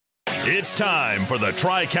It's time for the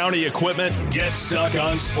Tri-County Equipment Get Stuck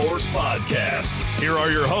on Sports podcast. Here are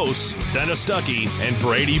your hosts, Dennis Stuckey and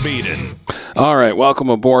Brady Beaton. All right, welcome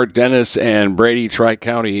aboard, Dennis and Brady,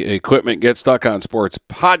 Tri-County Equipment Get Stuck on Sports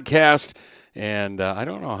podcast. And I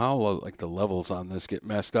don't know how the levels on this get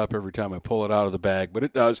messed up every time I pull it out of the bag, but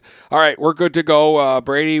it does. All right, we're good to go.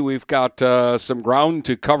 Brady, we've got some ground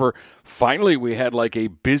to cover. Finally, we had a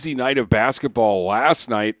busy night of basketball last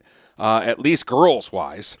night. At least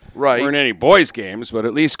girls-wise. Right. There weren't any boys' games, but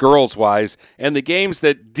at least girls-wise. And the games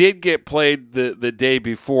that did get played the day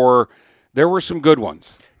before, there were some good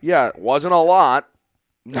ones. Yeah, it wasn't a lot.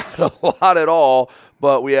 Not a lot at all.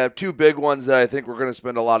 But we have two big ones that I think we're going to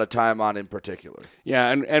spend a lot of time on in particular. Yeah,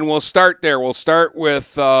 and we'll start there. We'll start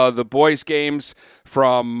with the boys' games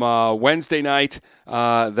from Wednesday night.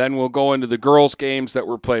 Then we'll go into the girls' games that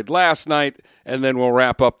were played last night. And then we'll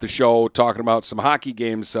wrap up the show talking about some hockey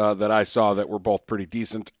games that I saw that were both pretty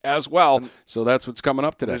decent as well. So that's what's coming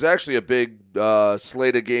up today. There's actually a big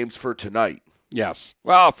slate of games for tonight. Yes.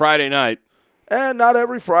 Well, Friday night. And not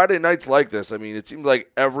every Friday night's like this. I mean, it seems like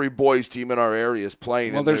every boys team in our area is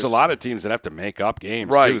playing. Well, there's a lot of teams that have to make up games,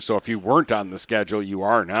 right, too. So if you weren't on the schedule, you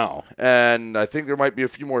are now. And I think there might be a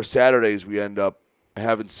few more Saturdays we end up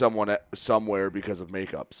having someone somewhere because of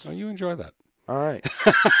makeups. Oh, you enjoy that. All right.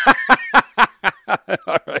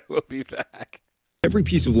 All right, we'll be back. Every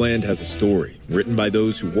piece of land has a story written by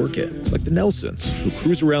those who work it, like the Nelsons, who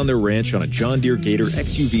cruise around their ranch on a John Deere Gator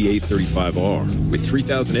XUV 835R. With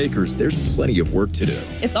 3,000 acres, there's plenty of work to do.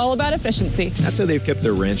 It's all about efficiency. That's how they've kept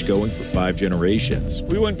their ranch going for 5 generations.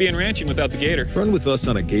 We wouldn't be in ranching without the Gator. Run with us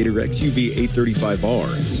on a Gator XUV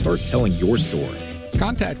 835R and start telling your story.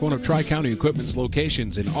 Contact one of Tri-County Equipment's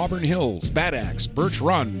locations in Auburn Hills, Bad Axe, Birch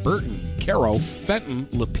Run, Burton, Caro, Fenton,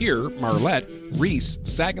 Lapeer, Marlette, Reese,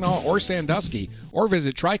 Saginaw, or Sandusky, or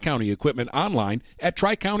visit Tri-County Equipment online at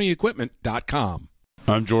tricountyequipment.com.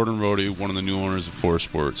 I'm Jordan Rohde, one of the new owners of Forest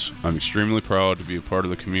Sports. I'm extremely proud to be a part of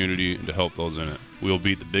the community and to help those in it. We will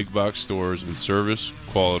beat the big box stores in service,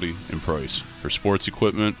 quality, and price. For sports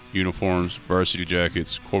equipment, uniforms, varsity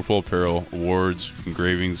jackets, corporal apparel, awards,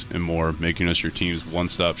 engravings, and more, making us your team's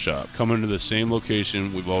one-stop shop. Come into the same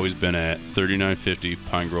location we've always been at, 3950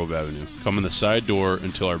 Pine Grove Avenue. Come in the side door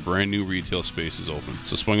until our brand new retail space is open.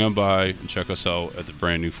 So swing on by and check us out at the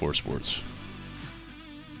brand new Forest Sports.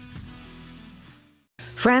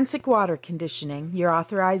 Frantic Water Conditioning, your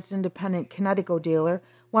authorized independent Connecticut dealer,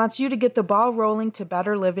 wants you to get the ball rolling to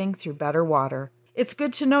better living through better water. It's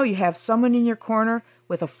good to know you have someone in your corner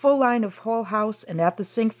with a full line of whole house and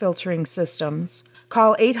at-the-sink filtering systems.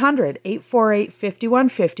 Call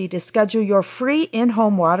 800-848-5150 to schedule your free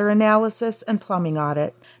in-home water analysis and plumbing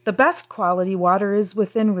audit. The best quality water is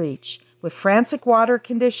within reach with Frantic Water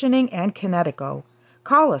Conditioning and Connecticut.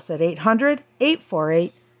 Call us at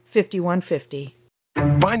 800-848-5150.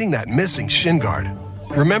 Finding that missing shin guard.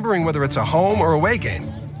 Remembering whether it's a home or away game.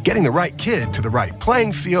 Getting the right kid to the right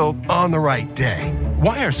playing field on the right day.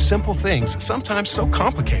 Why are simple things sometimes so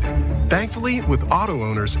complicated? Thankfully, with auto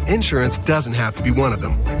owners, insurance doesn't have to be one of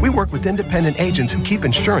them. We work with independent agents who keep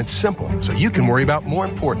insurance simple so you can worry about more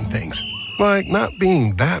important things. Like not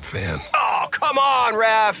being that fan. Oh, come on,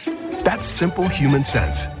 ref! That's simple human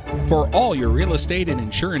sense. For all your real estate and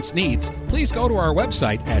insurance needs, please go to our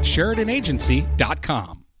website at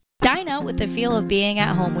SheridanAgency.com. Dine out with the feel of being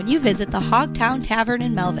at home when you visit the Hogtown Tavern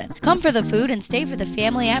in Melvin. Come for the food and stay for the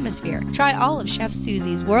family atmosphere. Try all of Chef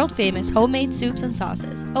Susie's world-famous homemade soups and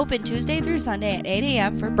sauces. Open Tuesday through Sunday at 8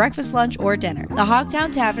 a.m. for breakfast, lunch, or dinner. The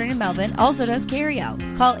Hogtown Tavern in Melvin also does carry-out.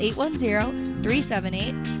 Call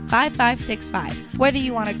 810-378-5565. Whether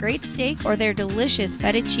you want a great steak or their delicious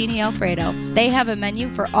fettuccine Alfredo, they have a menu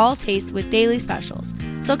for all tastes with daily specials.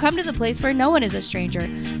 So come to the place where no one is a stranger,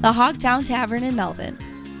 the Hogtown Tavern in Melvin.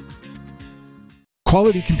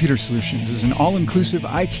 Quality Computer Solutions is an all-inclusive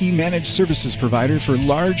IT managed services provider for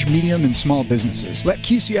large, medium, and small businesses. Let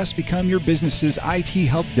QCS become your business's IT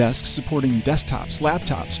help desk supporting desktops,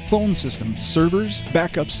 laptops, phone systems, servers,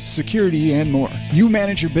 backups, security, and more. You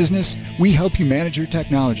manage your business, we help you manage your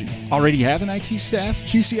technology. Already have an IT staff?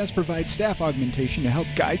 QCS provides staff augmentation to help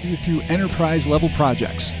guide you through enterprise-level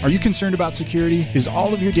projects. Are you concerned about security? Is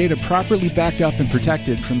all of your data properly backed up and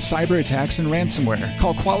protected from cyber attacks and ransomware?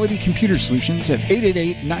 Call Quality Computer Solutions at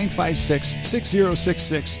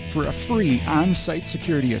 888-956-6066 for a free on-site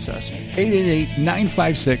security assessment.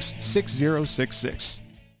 888-956-6066.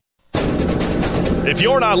 If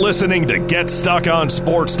you're not listening to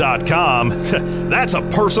GetStuckOnSports.com, that's a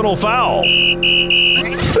personal foul.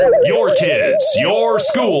 Your kids, your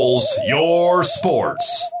schools, your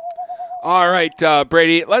sports. All right,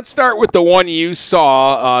 Brady, let's start with the one you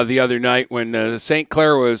saw the other night when St.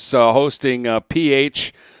 Clair was hosting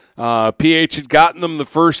PH. PH had gotten them the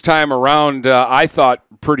first time around, I thought,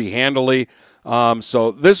 pretty handily.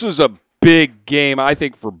 So this was a big game, I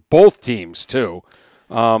think, for both teams, too.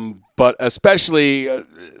 But especially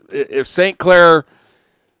if St. Clair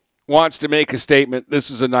wants to make a statement,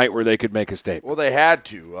 this is a night where they could make a statement. Well, they had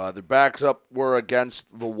to. Their backs up were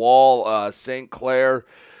against the wall. St. Clair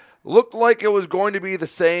looked like it was going to be the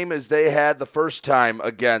same as they had the first time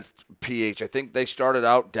against PH. I think they started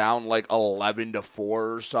out down like 11-4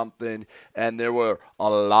 or something, and there were a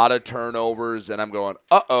lot of turnovers, and I'm going,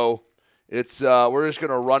 uh-oh. We're just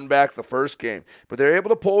going to run back the first game. But they're able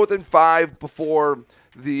to pull within 5 before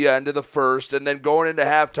the end of the first, and then going into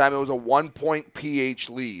halftime, it was a 1-point PH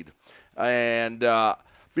lead. And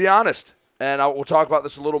be honest, and we'll talk about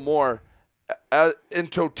this a little more, in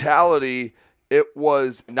totality, it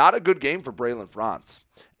was not a good game for Braylon Franz.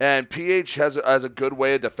 And PH has a good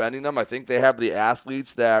way of defending them. I think they have the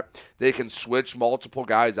athletes that they can switch multiple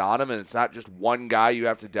guys on them, and it's not just one guy you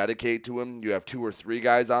have to dedicate to him. You have 2 or 3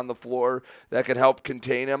 guys on the floor that can help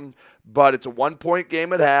contain him. But it's a 1-point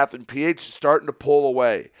game at half, and PH is starting to pull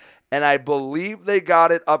away. And I believe they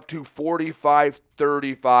got it up to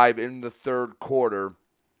 45-35 in the third quarter.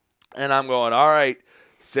 And I'm going, all right,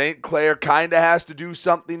 St. Clair kind of has to do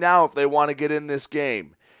something now if they want to get in this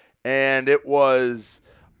game. And it was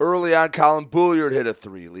early on, Colin Bouliard hit a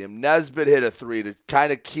 3. Liam Nesbitt hit a 3 to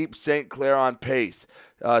kind of keep St. Clair on pace.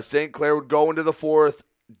 St. Clair would go into the fourth,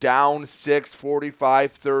 down 6,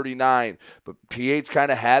 45-39. But PH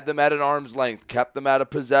kind of had them at an arm's length, kept them out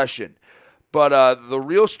of possession. But the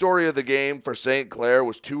real story of the game for St. Clair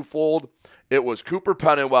was twofold. It was Cooper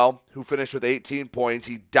Pennywell, who finished with 18 points.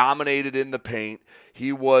 He dominated in the paint.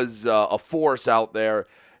 He was a force out there.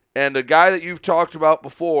 And a guy that you've talked about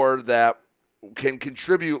before that can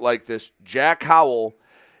contribute like this, Jack Howell,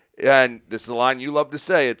 and this is a line you love to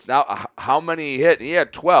say, it's not how many he hit. He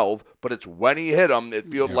had 12, but it's when he hit them,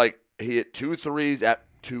 it feels like he hit 2 threes at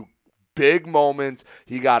 2 big moments.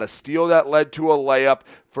 He got a steal that led to a layup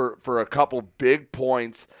for a couple big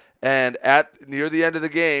points. And near the end of the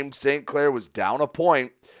game, St. Clair was down a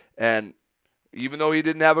point, and even though he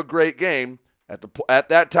didn't have a great game, at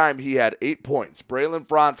that time he had 8 points. Braylon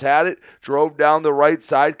Franz had it, drove down the right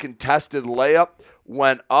side, contested layup,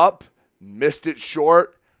 went up, missed it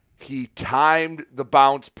short. He timed the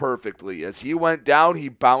bounce perfectly. As he went down, he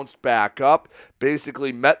bounced back up,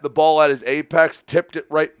 basically met the ball at his apex, tipped it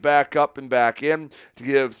right back up and back in to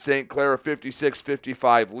give St. Clair a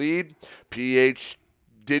 56-55 lead. PH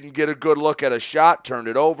didn't get a good look at a shot, turned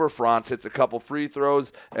it over. Franz hits a couple free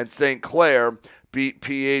throws, and St. Clair beat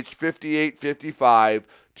PH 58-55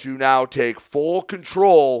 to now take full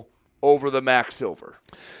control over the Mac Silver.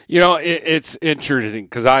 You know, it's interesting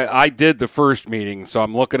because I did the first meeting, so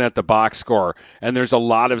I'm looking at the box score, and there's a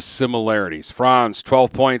lot of similarities. Franz,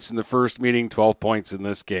 12 points in the first meeting, 12 points in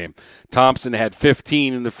this game. Thompson had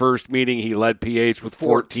 15 in the first meeting. He led PH with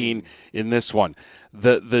 14 in this one.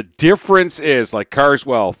 The difference is, like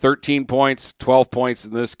Carswell, 13 points, 12 points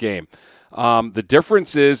in this game. The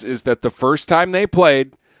difference is that the first time they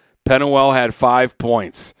played, Pennywell had 5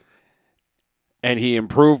 points. And he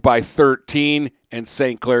improved by 13, and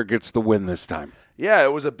St. Clair gets the win this time. Yeah,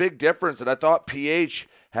 it was a big difference, and I thought PH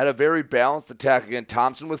had a very balanced attack. Again,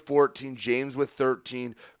 Thompson with 14, James with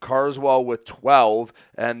 13, Carswell with 12,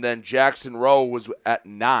 and then Jackson Rowe was at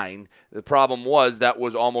 9. The problem was that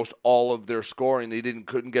was almost all of their scoring. They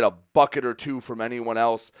couldn't get a bucket or two from anyone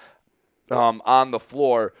else on the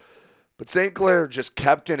floor. But St. Clair just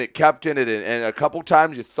kept in it, and a couple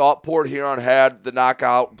times you thought Port Huron had the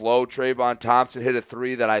knockout blow. Trayvon Thompson hit a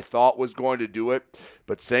 3 that I thought was going to do it.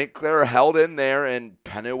 But St. Clair held in there, and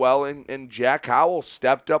Pennywell and Jack Howell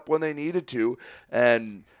stepped up when they needed to.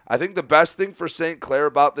 And I think the best thing for St. Clair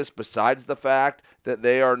about this, besides the fact that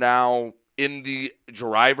they are now in the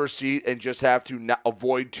driver's seat and just have to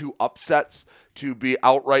avoid 2 upsets to be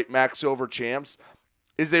outright Mac Silver champs,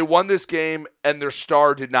 is they won this game, and their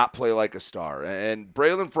star did not play like a star. And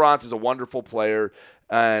Braylon Franz is a wonderful player,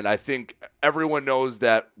 and I think everyone knows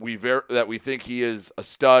that we think he is a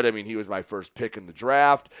stud. I mean, he was my first pick in the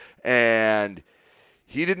draft, and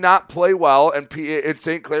he did not play well, and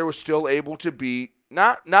St. Clair was still able to beat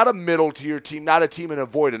not a middle-tier team, not a team and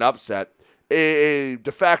avoid an upset, a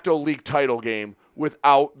de facto league title game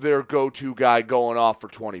without their go-to guy going off for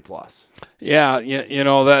 20+. Yeah, you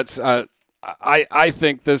know, that's I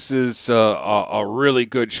think this is a really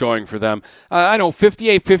good showing for them. I know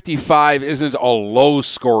 58-55 isn't a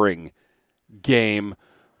low-scoring game,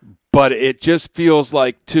 But it just feels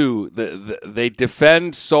like, too, they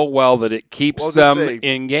defend so well that it keeps them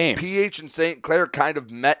in games. PH and St. Clair kind of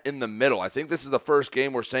met in the middle. I think this is the first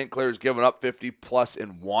game where St. Clair has given up 50-plus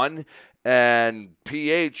in one, and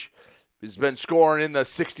PH has been scoring in the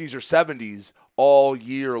 60s or 70s all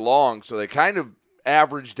year long. So they kind of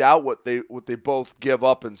averaged out what they both give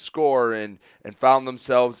up and score and found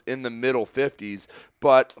themselves in the middle 50s.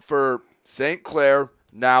 But for St. Clair,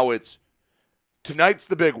 now tonight's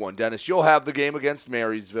the big one, Dennis. You'll have the game against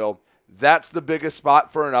Marysville. That's the biggest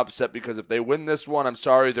spot for an upset because if they win this one, I'm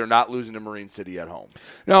sorry, they're not losing to Marine City at home.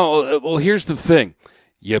 No, well, here's the thing.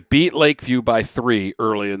 You beat Lakeview by 3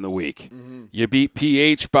 early in the week. Mm-hmm. You beat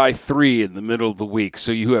PH by 3 in the middle of the week.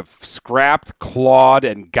 So you have scrapped, clawed,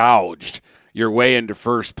 and gouged your way into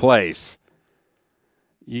first place.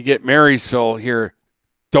 You get Marysville here.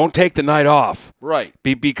 Don't take the night off. Right.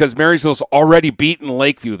 Because Marysville's already beaten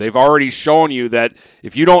Lakeview. They've already shown you that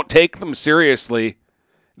if you don't take them seriously,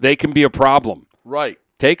 they can be a problem. Right.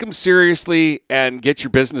 Take them seriously and get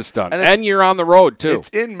your business done. And you're on the road, too. It's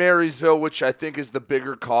in Marysville, which I think is the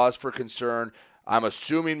bigger cause for concern. I'm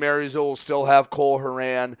assuming Marysville will still have Cole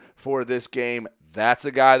Huron for this game. That's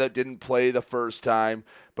a guy that didn't play the first time.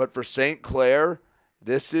 But for St. Clair,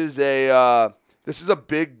 this is a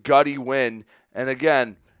big, gutty win. And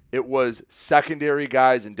again, it was secondary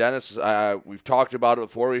guys. And Dennis, we've talked about it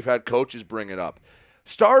before. We've had coaches bring it up.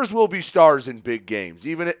 Stars will be stars in big games.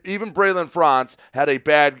 Even Braylon Franz had a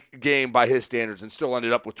bad game by his standards and still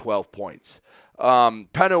ended up with 12 points.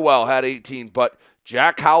 Pennywell had 18, but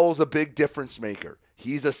Jack Howell's a big difference maker.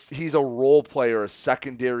 He's a role player, a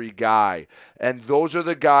secondary guy. And those are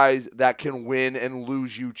the guys that can win and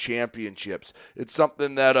lose you championships. It's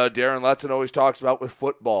something that Darren Letson always talks about with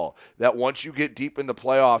football, that once you get deep in the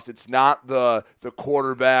playoffs, it's not the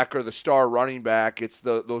quarterback or the star running back. It's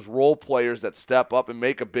those role players that step up and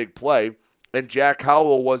make a big play. And Jack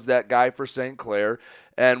Howell was that guy for St. Clair.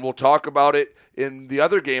 And we'll talk about it in the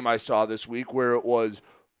other game I saw this week where it was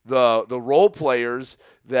the role players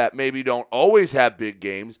that maybe don't always have big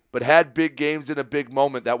games, but had big games in a big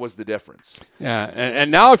moment. That was the difference. Yeah, and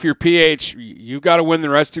now if you're PH, you've got to win the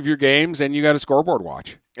rest of your games, and you got a scoreboard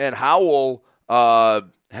watch. And Howell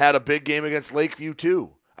had a big game against Lakeview,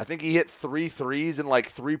 too. I think he hit 3 threes in like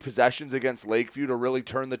 3 possessions against Lakeview to really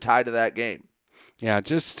turn the tide of that game. Yeah,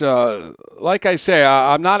 just like I say,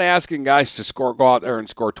 I'm not asking guys to go out there and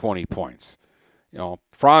score 20 points. You know,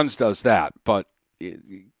 Franz does that, but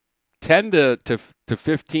 10 to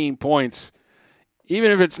 15 points,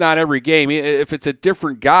 even if it's not every game, if it's a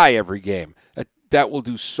different guy every game, that will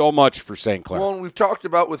do so much for St. Clair. Well, and we've talked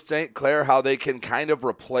about with St. Clair how they can kind of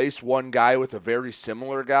replace one guy with a very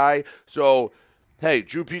similar guy. So, hey,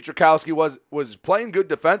 Drew Pietrkowski was playing good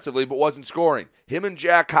defensively but wasn't scoring. Him and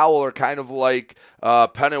Jack Howell are kind of like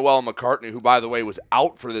Pennywell and McCartney, who, by the way, was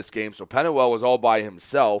out for this game. So Pennywell was all by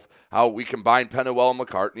himself. How we combine Pennywell and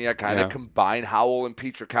McCartney, I kind of combine Howell and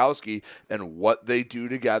Pietrkowski, and what they do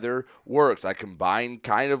together works. I combine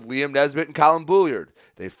kind of Liam Nesbitt and Colin Bouliard.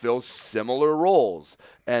 They fill similar roles.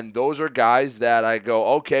 And those are guys that I go,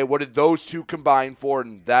 okay, what did those two combine for?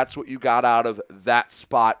 And that's what you got out of that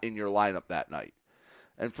spot in your lineup that night.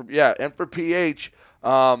 And for PH,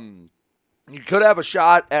 you could have a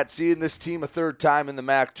shot at seeing this team a third time in the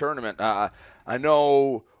MAC tournament. I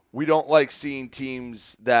know we don't like seeing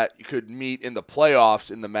teams that could meet in the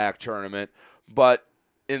playoffs in the MAC tournament, but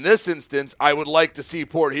in this instance, I would like to see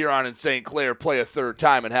Port Huron and St. Clair play a third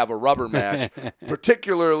time and have a rubber match,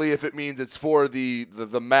 particularly if it means it's for the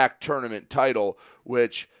MAC tournament title,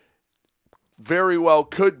 which very well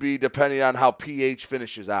could be depending on how PH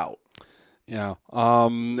finishes out. Yeah.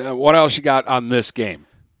 What else you got on this game?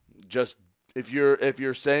 Just if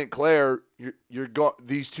you're St. Clair,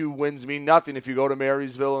 these 2 wins mean nothing if you go to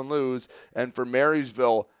Marysville and lose. And for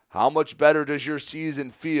Marysville, how much better does your season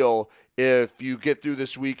feel if you get through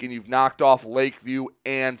this week and you've knocked off Lakeview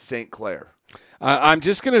and St. Clair? I'm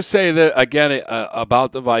just going to say that again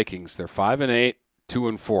about the Vikings. They're 5-8,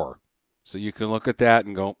 2-4. So you can look at that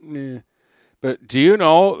and go, meh. But do you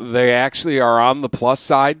know they actually are on the plus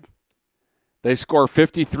side? They score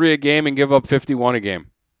 53 a game and give up 51 a game.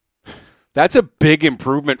 That's a big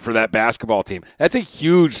improvement for that basketball team. That's a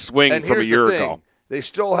huge swing from a year ago. They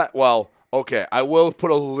still have, okay, I will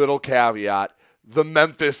put a little caveat. The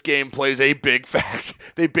Memphis game plays a big fact.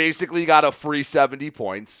 They basically got a free 70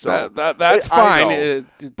 points. So that's fine.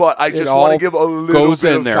 But I just want to give a little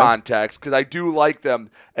bit of context because I do like them.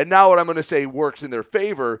 And now what I'm going to say works in their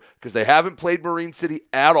favor because they haven't played Marine City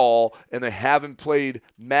at all and they haven't played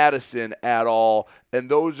Madison at all. And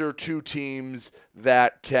those are 2 teams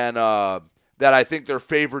that can that I think they're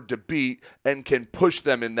favored to beat and can push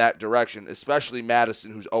them in that direction, especially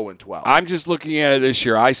Madison, who's 0-12. I'm just looking at it this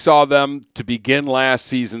year. I saw them to begin last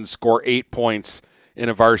season score 8 points in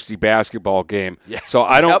a varsity basketball game. Yeah. So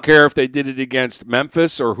I don't care if they did it against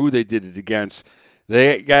Memphis or who they did it against.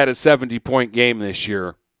 They got a 70-point game this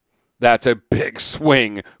year. That's a big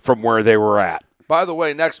swing from where they were at. By the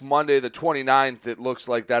way, next Monday, the 29th, it looks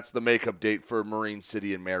like that's the makeup date for Marine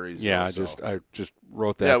City and Marysville. Yeah, I just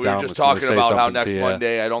wrote that down. Yeah, we were just talking about how next to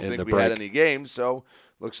Monday I don't think we break. had any games, so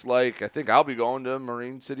looks like I think I'll be going to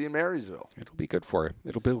Marine City and Marysville. It'll be good for you.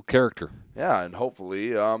 It'll build character. Yeah, and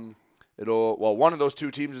hopefully one of those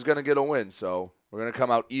two teams is going to get a win, so we're going to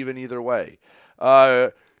come out even either way.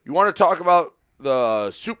 You want to talk about the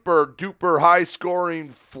super-duper high-scoring,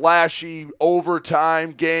 flashy,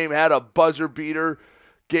 overtime game, had a buzzer-beater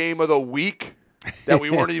game of the week that we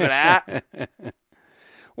weren't even at?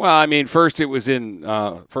 Well, I mean, first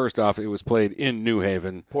off, it was played in New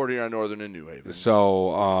Haven. Port Huron Northern in New Haven.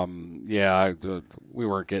 So, we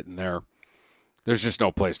weren't getting there. There's just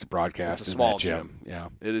no place to broadcast. It's a in small that gym. Yeah,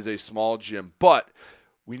 it is a small gym, but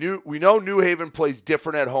we know New Haven plays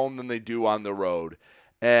different at home than they do on the road,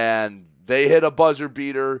 and they hit a buzzer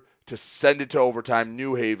beater to send it to overtime.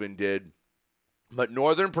 New Haven did, but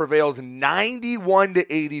Northern prevails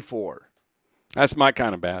 91-84. That's my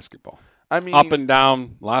kind of basketball. I mean, up and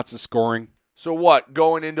down, lots of scoring. So what?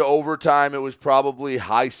 Going into overtime, it was probably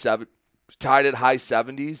tied at high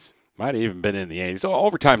 70s. Might have even been in the 80s. So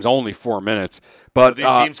overtime's only 4 minutes. But these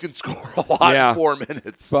teams can score a lot in 4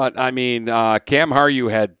 minutes. But, I mean, Cam Haryu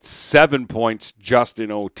had 7 points just in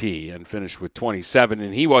OT and finished with 27,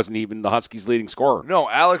 and he wasn't even the Huskies' leading scorer. No,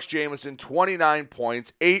 Alex Jamison, 29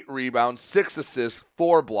 points, 8 rebounds, 6 assists,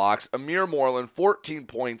 4 blocks. Amir Moreland, 14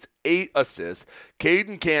 points, 8 assists.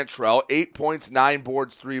 Caden Cantrell, 8 points, 9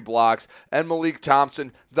 boards, 3 blocks. And Malik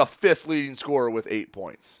Thompson, the 5th leading scorer with 8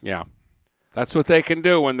 points. Yeah. That's what they can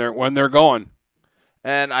do when they're going.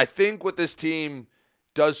 And I think what this team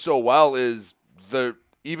does so well is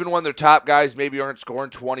even when their top guys maybe aren't scoring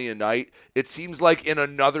 20 a night, it seems like in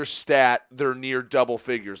another stat they're near double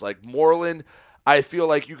figures. Like Moreland, I feel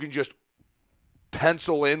like you can just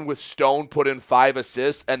pencil in with Stone, put in 5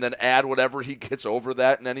 assists, and then add whatever he gets over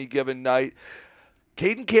that in any given night.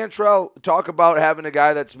 Caden Cantrell, talk about having a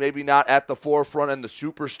guy that's maybe not at the forefront and the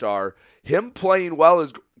superstar. Him playing well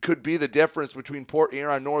could be the difference between Port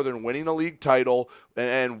Huron Northern winning a league title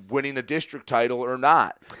and winning a district title or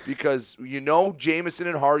not. Because Jamison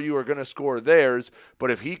and Haryu are going to score theirs, but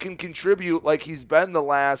if he can contribute like he's been the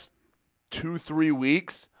last 2-3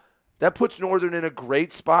 weeks, that puts Northern in a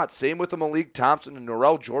great spot. Same with the Malik Thompson and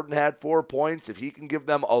Norrell Jordan had 4 points. If he can give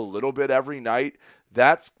them a little bit every night,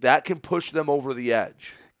 that can push them over the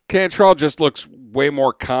edge. Cantrell just looks way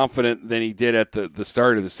more confident than he did at the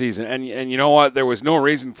start of the season. And you know what? There was no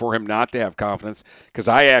reason for him not to have confidence because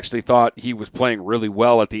I actually thought he was playing really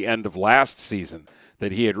well at the end of last season,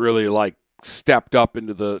 that he had really stepped up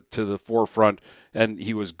into the forefront and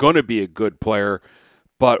he was going to be a good player.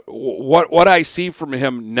 But what I see from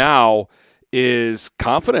him now is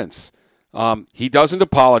confidence. He doesn't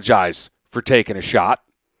apologize for taking a shot.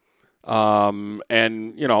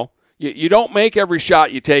 You don't make every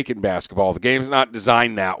shot you take in basketball. The game's not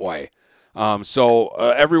designed that way. So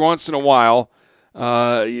every once in a while,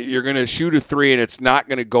 you're going to shoot a 3 and it's not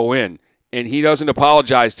going to go in. And he doesn't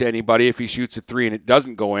apologize to anybody if he shoots a 3 and it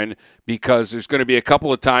doesn't go in, because there's going to be a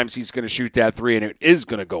couple of times he's going to shoot that 3 and it is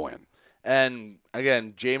going to go in. And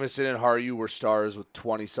again, Jamison and Haryu were stars with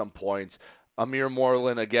 20-some points. Amir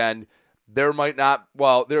Moreland, again,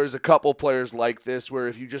 there's a couple players like this where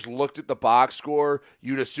if you just looked at the box score,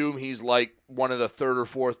 you'd assume he's like one of the 3rd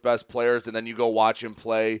or 4th best players, and then you go watch him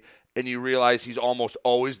play, and you realize he's almost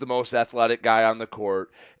always the most athletic guy on the court,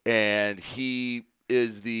 and he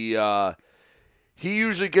is he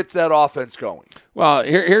usually gets that offense going. Well,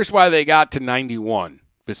 here's why they got to 91,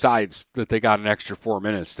 besides that they got an extra 4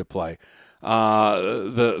 minutes to play.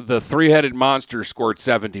 The three-headed monster scored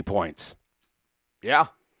 70 points. Yeah.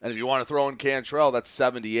 And if you want to throw in Cantrell, that's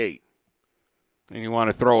 78. And you want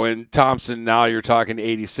to throw in Thompson, now you're talking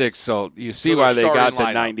 86. So you see why they got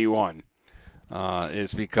to 91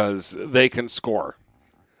 is because they can score.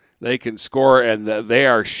 They can score, and they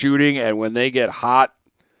are shooting, and when they get hot,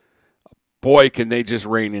 boy, can they just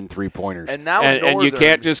rain in three-pointers. And now and you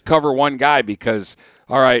can't just cover one guy because,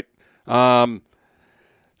 all right,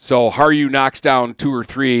 so Haryu knocks down 2 or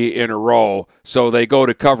 3 in a row, so they go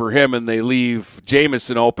to cover him and they leave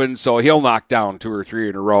Jamison open, so he'll knock down 2 or 3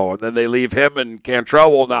 in a row, and then they leave him and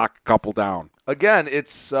Cantrell will knock a couple down. Again,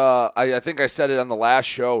 it's I think I said it on the last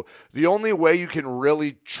show, the only way you can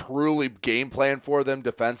really, truly game plan for them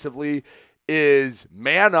defensively is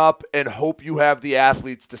man up and hope you have the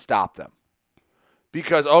athletes to stop them.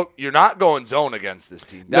 Because, you're not going zone against this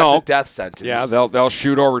team. That's a death sentence. Yeah, they'll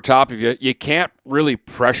shoot over top of you. You can't really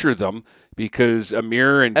pressure them because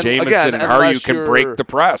Amir and Jamison and Haru can break the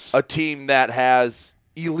press. A team that has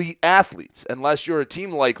elite athletes, unless you're a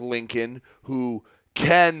team like Lincoln who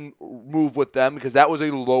can move with them, because that was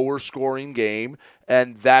a lower scoring game,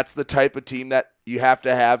 and that's the type of team that you have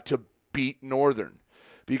to beat Northern.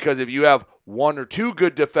 Because if you have one or two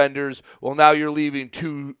good defenders, well, now you're leaving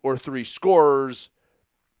 2 or 3 scorers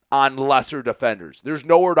on lesser defenders. There's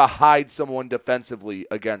nowhere to hide someone defensively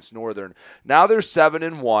against Northern. Now they're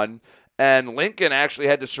 7-1, and Lincoln actually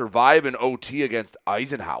had to survive an OT against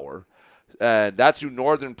Eisenhower. And that's who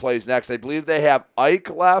Northern plays next. I believe they have Ike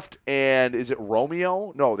left, and is it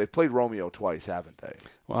Romeo? No, they've played Romeo twice, haven't they?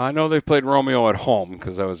 Well, I know they've played Romeo at home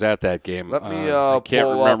because I was at that game. Let me I can't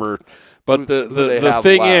remember. But who the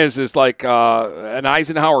thing is like an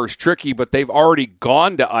Eisenhower is tricky, but they've already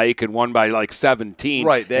gone to Ike and won by like 17.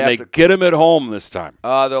 Right. They get them at home this time.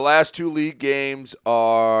 Their last 2 league games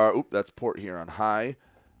are that's Port Huron High.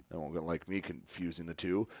 They won't get like me confusing the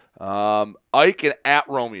two. Ike and at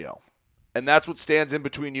Romeo. And that's what stands in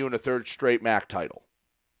between you and a third straight MAC title.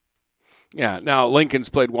 Yeah. Now, Lincoln's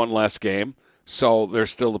played one less game, so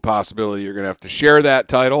there's still the possibility you're going to have to share that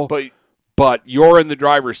title. But you're in the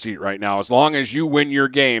driver's seat right now. As long as you win your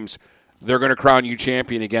games, they're going to crown you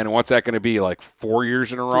champion again. And what's that going to be, like 4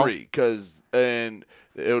 years in a row? 3, and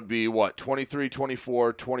it would be, 23-24,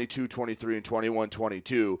 22-23, and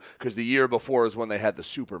 21-22, because the year before is when they had the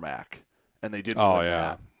Super MAC, and they didn't win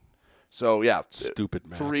that. So, yeah. Stupid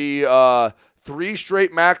MAC. 3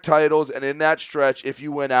 straight MAC titles, and in that stretch, if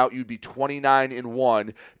you went out, you'd be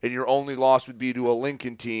 29-1, and your only loss would be to a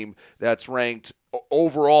Lincoln team that's ranked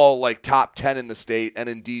overall like top 10 in the state and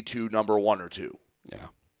in D2 number 1 or 2. Yeah.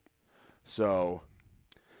 So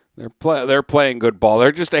they're playing good ball. There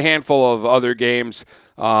are just a handful of other games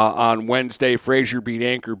on Wednesday. Fraser beat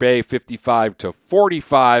Anchor Bay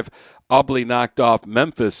 55-45. Ubley knocked off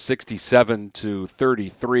Memphis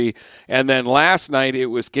 67-33. And then last night it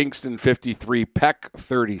was Kingston 53, Peck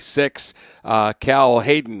 36. Cal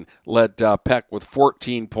Hayden led Peck with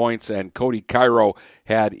 14 points, and Cody Cairo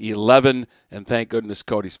had 11. And thank goodness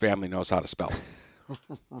Cody's family knows how to spell.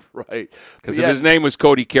 Right. Because if his name was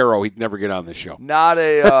Cody Cairo, he'd never get on this show. Not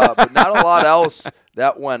a lot else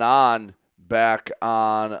that went on back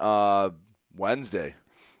on Wednesday.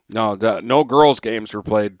 No, no girls' games were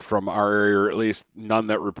played from our area, or at least none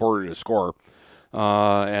that reported a score.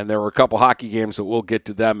 And there were a couple hockey games, but we'll get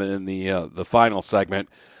to them in the final segment.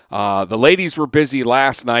 The ladies were busy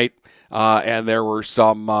last night, and there were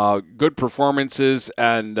some good performances.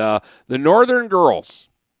 And the Northern girls,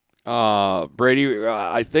 Brady,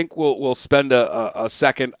 I think we'll spend a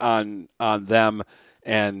second on them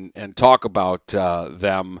and talk about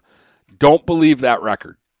them. Don't believe that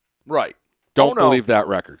record. Right. Don't believe that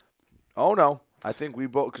record. Oh, no. I think we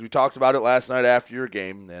both, because we talked about it last night after your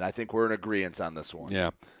game, and I think we're in agreement on this one. Yeah.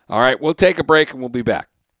 All right, we'll take a break, and we'll be back.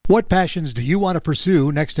 What passions do you want to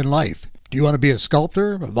pursue next in life? Do you want to be a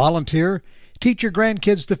sculptor, a volunteer, teach your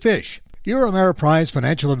grandkids to fish? Your Ameriprise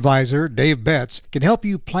financial advisor, Dave Betts, can help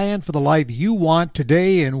you plan for the life you want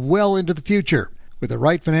today and well into the future. With the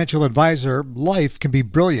right financial advisor, life can be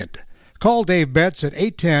brilliant. Call Dave Betts at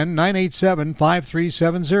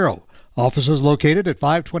 810-987-5370. Office is located at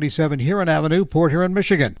 527 Huron Avenue, Port Huron,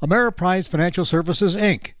 Michigan. Ameriprise Financial Services,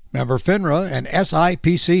 Inc., member FINRA and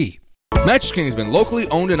SIPC. Mattress King has been locally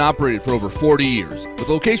owned and operated for over 40 years. With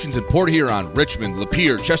locations in Port Huron, Richmond,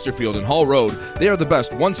 Lapeer, Chesterfield, and Hall Road, they are the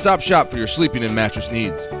best one-stop shop for your sleeping and mattress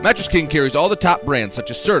needs. Mattress King carries all the top brands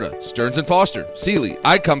such as Serta, Stearns & Foster, Sealy,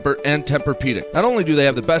 iComfort, and Tempur-Pedic. Not only do they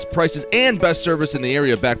have the best prices and best service in the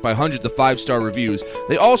area backed by hundreds of 5-star reviews,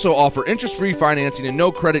 they also offer interest-free financing and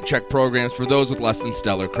no credit check programs for those with less than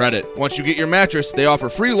stellar credit. Once you get your mattress, they offer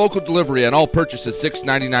free local delivery on all purchases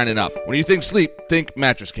 $6.99 and up. When you think sleep, think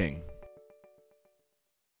Mattress King.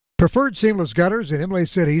 Preferred Seamless Gutters in Imlay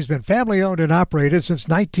City has been family-owned and operated since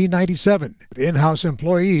 1997. With in-house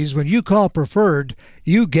employees, when you call Preferred,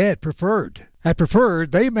 you get Preferred. At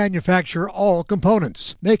Preferred, they manufacture all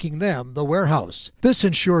components, making them the warehouse. This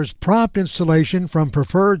ensures prompt installation from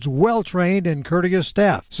Preferred's well-trained and courteous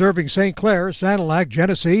staff, serving St. Clair, Sanilac,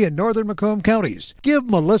 Genesee, and northern Macomb counties. Give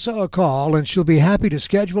Melissa a call and she'll be happy to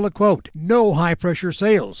schedule a quote. No high-pressure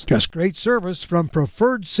sales, just great service from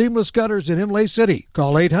Preferred Seamless Gutters in Imlay City.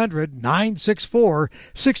 Call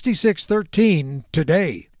 800-964-6613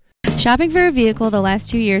 today. Shopping for a vehicle the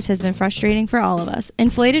last 2 years has been frustrating for all of us.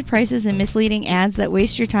 Inflated prices and misleading ads that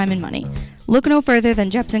waste your time and money. Look no further than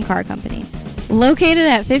Jepson Car Company. Located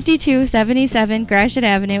at 5277 Gratiot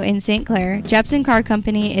Avenue in St. Clair, Jepson Car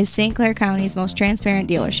Company is St. Clair County's most transparent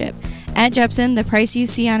dealership. At Jepson, the price you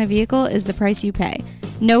see on a vehicle is the price you pay.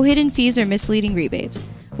 No hidden fees or misleading rebates.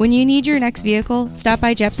 When you need your next vehicle, stop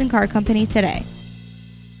by Jepson Car Company today.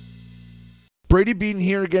 Brady Beaton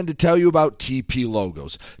here again to tell you about TP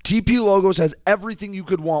Logos. TP Logos has everything you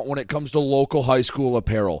could want when it comes to local high school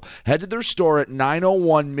apparel. Head to their store at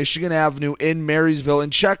 901 Michigan Avenue in Marysville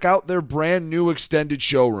and check out their brand new extended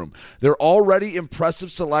showroom. Their already impressive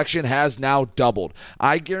selection has now doubled.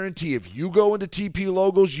 I guarantee if you go into TP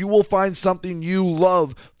Logos, you will find something you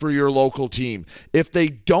love for your local team. If they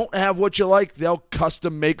don't have what you like, they'll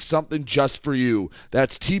custom make something just for you.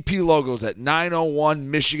 That's TP Logos at 901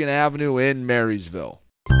 Michigan Avenue in Marysville.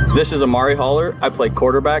 This is Amari Haller. I play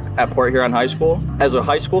quarterback at Port Huron High School. As a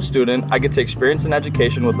high school student, I get to experience an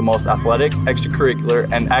education with the most athletic, extracurricular,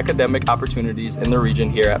 and academic opportunities in the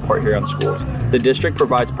region here at Port Huron Schools. The district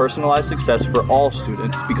provides personalized success for all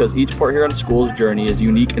students because each Port Huron School's journey is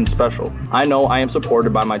unique and special. I know I am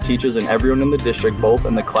supported by my teachers and everyone in the district, both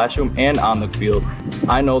in the classroom and on the field.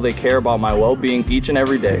 I know they care about my well-being each and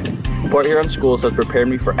every day. Port Huron Schools has prepared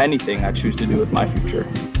me for anything I choose to do with my future.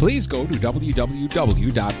 Please go to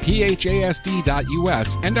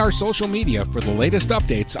www.phasd.us and our social media for the latest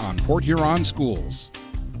updates on Port Huron Schools.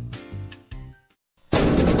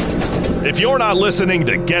 If you're not listening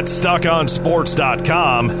to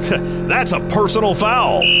GetStuckOnSports.com, that's a personal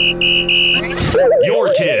foul.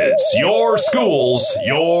 Your kids, your schools,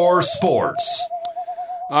 your sports.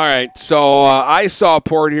 All right, so I saw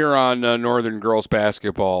Port Huron Northern girls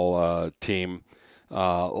basketball team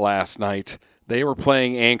last night. They were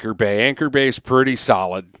playing Anchor Bay. Anchor Bay's pretty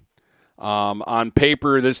solid. On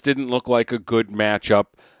paper, this didn't look like a good matchup.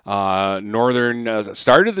 Northern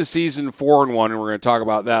started the season 4-1, and we're going to talk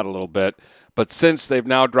about that a little bit. But since they've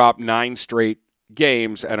now dropped 9 straight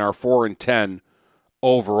games and are 4-10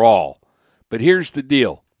 overall. But here's the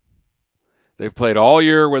deal. They've played all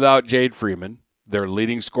year without Jade Freeman, their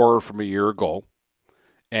leading scorer from a year ago.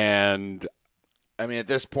 And I mean, at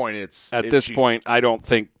this point, I don't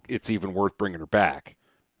think it's even worth bringing her back.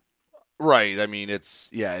 Right. I mean,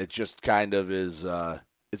 it just kind of is.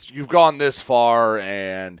 You've gone this far,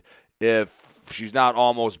 and if she's not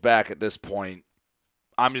almost back at this point,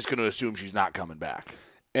 I'm just going to assume she's not coming back.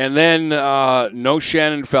 And then no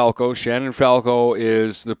Shannon Falco. Shannon Falco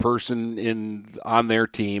is the person on their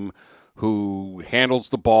team who handles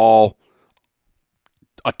the ball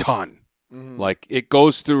a ton. Mm-hmm. Like, it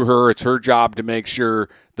goes through her. It's her job to make sure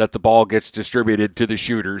that the ball gets distributed to the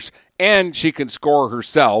shooters, and she can score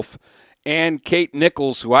herself. And Kate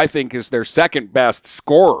Nichols, who I think is their second best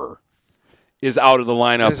scorer, is out of the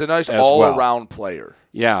lineup. She's a nice all-around player.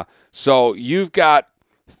 Yeah. So you've got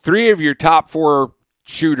 3 of your top 4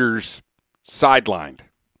 shooters sidelined.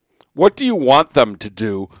 What do you want them to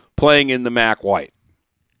do playing in the MAC White?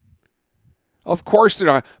 Of course they're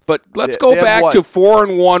not. But let's go back to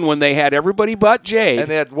 4-1 when they had everybody but Jade. And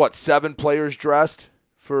they had, 7 players dressed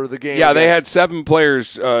for the game? Yeah, they had 7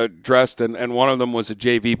 players dressed, and one of them was a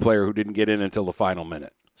JV player who didn't get in until the final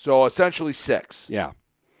minute. So essentially 6. Yeah.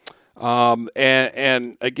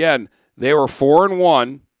 And again, they were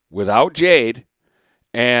 4-1 without Jade,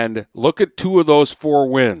 and look at 2 of those 4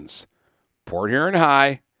 wins, Port Huron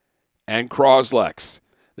High and Croslex.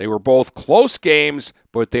 They were both close games,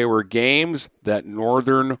 but they were games that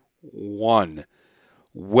Northern won.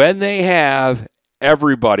 When they have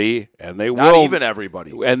everybody, and they will. Not even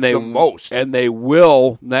everybody. And they, the most. And they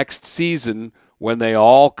will next season when they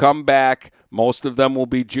all come back. Most of them will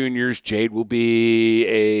be juniors. Jade will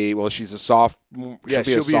be she's a sophomore. Yeah,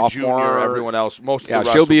 she'll be a junior. Everyone else,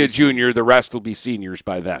 she'll be a junior. The rest will be seniors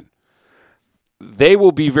by then. They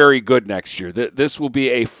will be very good next year. This will be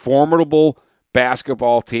a formidable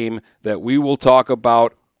basketball team that we will talk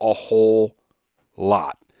about a whole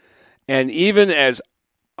lot. And even as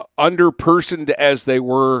underpersoned as they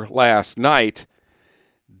were last night,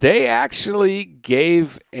 they actually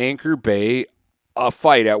gave Anchor Bay a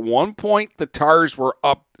fight. At one point, the Tars were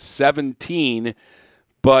up 17,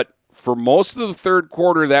 but for most of the third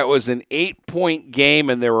quarter, that was an 8-point game,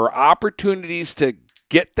 and there were opportunities to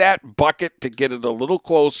get that bucket, to get it a little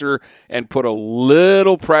closer and put a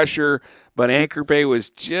little pressure, but Anchor Bay was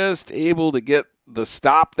just able to get the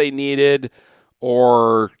stop they needed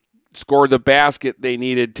or score the basket they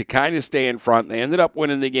needed to kind of stay in front. They ended up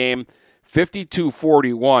winning the game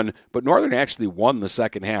 52-41, but Northern actually won the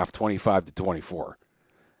second half 25-24.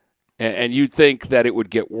 And you'd think that it would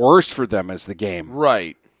get worse for them as the game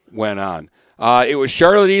went on. It was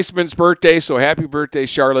Charlotte Eastman's birthday, so happy birthday,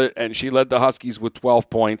 Charlotte, and she led the Huskies with 12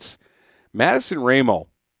 points. Madison Ramo,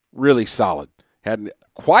 really solid.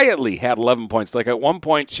 quietly had 11 points. Like at one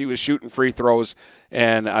point, she was shooting free throws,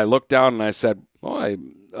 and I looked down and I said, "Boy,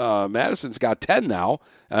 Madison's got 10 now."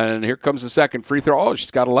 And here comes the second free throw. Oh,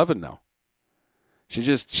 she's got 11 now.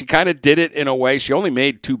 She kind of did it in a way. She only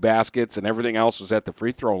made 2 baskets, and everything else was at the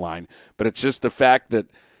free throw line. But it's just the fact that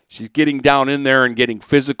she's getting down in there and getting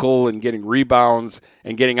physical and getting rebounds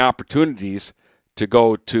and getting opportunities to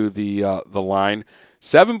go to the line.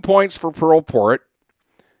 7 points for Pearlport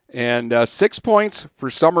and 6 points for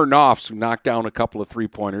Summer Knopfs, who knocked down a couple of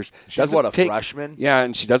three-pointers. She's a freshman? Yeah,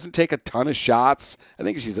 and she doesn't take a ton of shots. I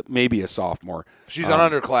think she's maybe a sophomore. She's an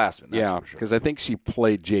underclassman. Yeah, because I think she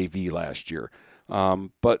played JV last year.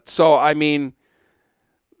 But so, I mean,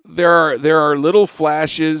 there are little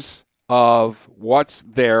flashes of what's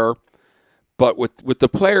there, but with the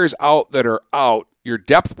players out that are out, your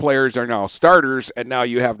depth players are now starters, and now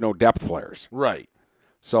you have no depth players. Right.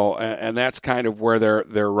 So, and that's kind of where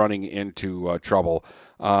they're running into trouble.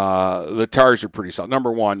 The Tars are pretty solid.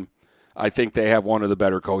 Number one, I think they have one of the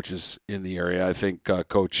better coaches in the area. I think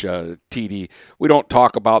Coach TD, we don't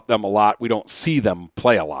talk about them a lot. We don't see them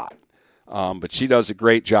play a lot. But she does a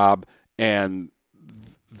great job, and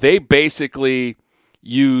they basically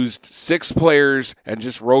used 6 players and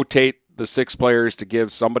just rotate the 6 players to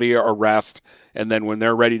give somebody a rest, and then when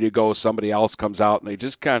they're ready to go, somebody else comes out, and they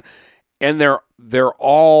just kind of, and they're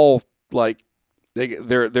all like,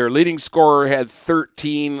 their leading scorer had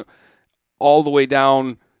 13 all the way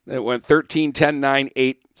down. It went 13, 10, 9,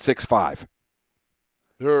 8, 6, 5.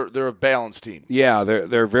 They're a balanced team. Yeah,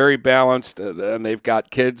 they're very balanced, and they've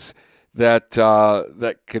got kids that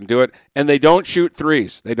can do it, and they don't shoot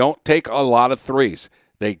threes. They don't take a lot of threes.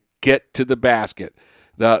 They get to the basket.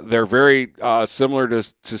 They're very similar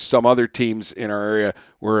to some other teams in our area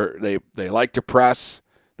where they like to press,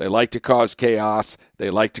 they like to cause chaos, they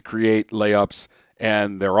like to create layups,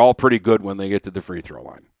 and they're all pretty good when they get to the free throw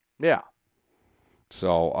line. Yeah.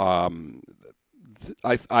 So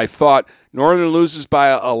I thought Northern loses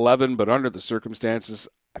by 11, but under the circumstances,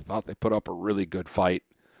 I thought they put up a really good fight.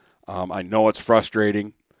 I know it's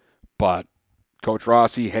frustrating, but Coach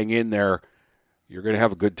Rossi, hang in there. You're going to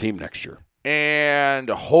have a good team next year. And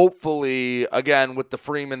hopefully, again, with the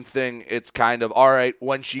Freeman thing, it's kind of, all right,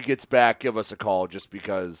 when she gets back, give us a call, just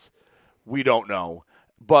because we don't know.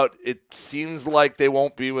 But it seems like they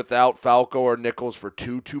won't be without Falco or Nichols for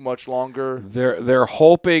too much longer. They're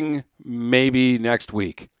hoping maybe next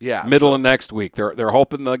week. Yeah, middle of next week. They're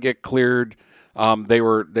hoping they'll get cleared. They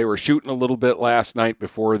were shooting a little bit last night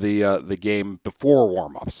before the game, before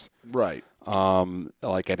warm-ups. Right.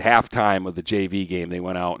 Like at halftime of the JV game, they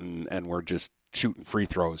went out and were just shooting free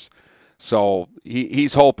throws. So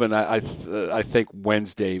he's hoping. I think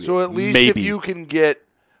Wednesday. So at least maybe. If you can get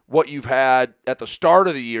what you've had at the start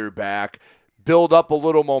of the year back, build up a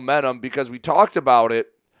little momentum, because we talked about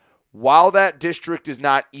it. While that district is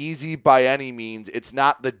not easy by any means, it's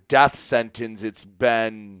not the death sentence it's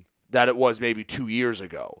been that it was maybe 2 years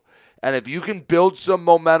ago. And if you can build some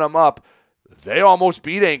momentum up, they almost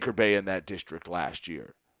beat Anchor Bay in that district last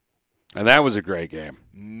year. And that was a great game.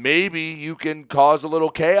 Maybe you can cause a little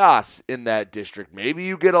chaos in that district. Maybe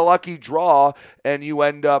you get a lucky draw and you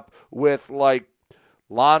end up with like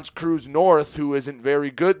L'Anse Creuse North, who isn't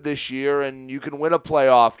very good this year, and you can win a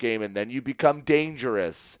playoff game, and then you become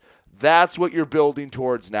dangerous. That's what you're building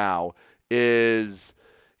towards now, is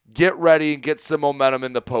get ready and get some momentum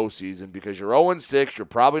in the postseason, because you're 0-6. You're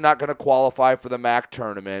probably not going to qualify for the MAC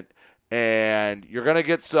tournament, and you're going to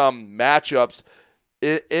get some matchups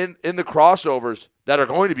in the crossovers that are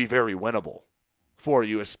going to be very winnable for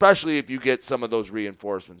you, especially if you get some of those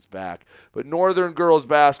reinforcements back. But Northern girls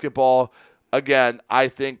basketball, again, I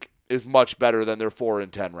think is much better than their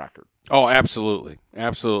 4-10 record. Oh, absolutely.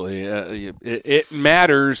 Absolutely. It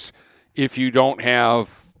matters if you don't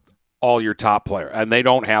have all your top player, and they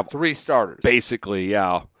don't have 3 starters. Basically,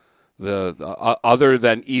 yeah. The other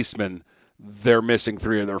than Eastman, they're missing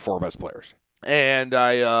 3 of their 4 best players. And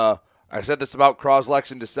I said this about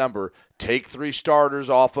Croslex in December. Take 3 starters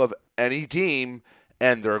off of any team,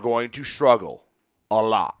 and they're going to struggle a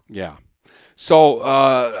lot. Yeah. So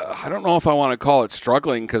I don't know if I want to call it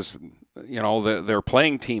struggling, because they're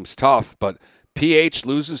playing teams tough, but PH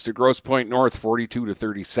loses to Grosse Pointe North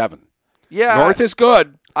 42-37. Yeah, North is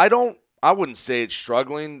good. I wouldn't say it's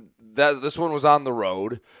struggling. This one was on the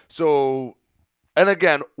road. So, and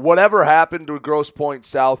again, whatever happened to Grosse Pointe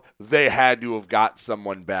South, they had to have got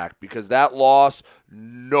someone back, because that loss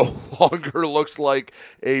no longer looks like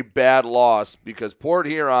a bad loss, because Port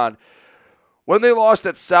Huron, when they lost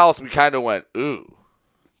at South, we kind of went, ooh,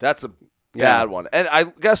 that's a bad one. And I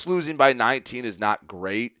guess losing by 19 is not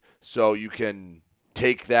great, so you can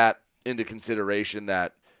take that into consideration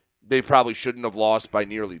that they probably shouldn't have lost by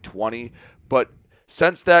nearly 20. But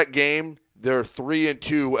since that game, they're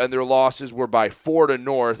 3-2, and their losses were by 4 to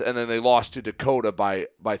North, and then they lost to Dakota by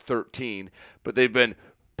 13. But they've been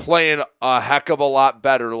playing a heck of a lot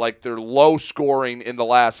better. Like, their low scoring in the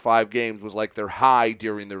last 5 games was like their high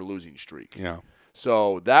during their losing streak. Yeah.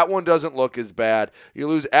 So that one doesn't look as bad. You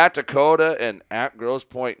lose at Dakota and at Grosse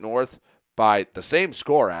Pointe North by the same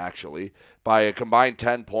score, actually, by a combined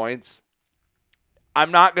 10 points.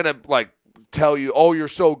 I'm not going to, tell you, oh, you're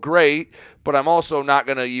so great, but I'm also not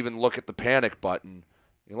going to even look at the panic button.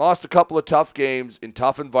 You lost a couple of tough games in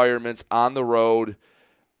tough environments on the road.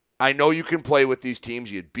 I know you can play with these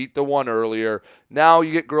teams. You had beat the one earlier. Now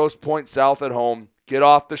you get Grosse Pointe South at home, get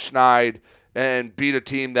off the schneid, and beat a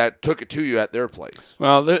team that took it to you at their place.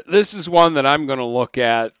 Well, this is one that I'm going to look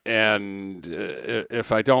at, and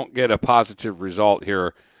if I don't get a positive result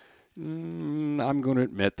here, I'm going to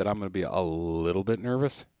admit that I'm going to be a little bit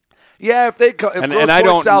nervous. Yeah, if Grosse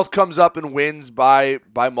Pointe South comes up and wins by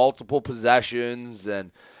multiple possessions,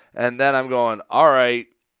 and then I'm going, all right,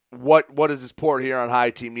 what does this Port Huron High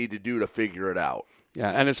team need to do to figure it out? Yeah,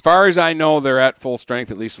 and as far as I know, they're at full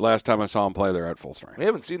strength. At least the last time I saw them play, they're at full strength. We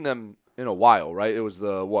haven't seen them in a while, right? It was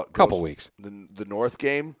couple weeks. The North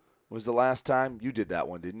game was the last time. You did that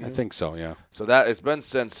one, didn't you? I think so, yeah. So that it's been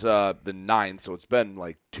since the 9th, so it's been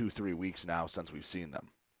like 2-3 weeks now since we've seen them.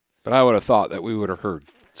 But I would have thought that we would have heard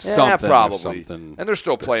something. Probably. Something. And they're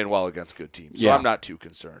still playing well against good teams, so I'm not too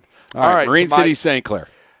concerned. All right, Marine City, St. Clair.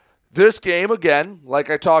 This game, again, like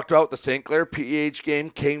I talked about, the St. Clair PEH game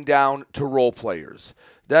came down to role players.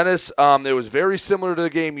 Dennis, it was very similar to the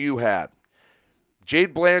game you had.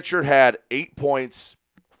 Jade Blanchard had 8 points,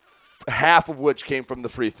 half of which came from the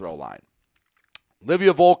free throw line.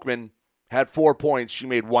 Livia Volkman had 4 points. She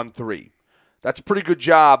made 1 3. That's a pretty good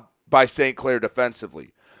job by St. Clair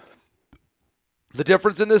defensively. The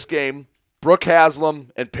difference in this game, Brooke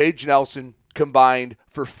Haslam and Paige Nelson combined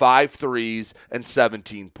for 5 threes and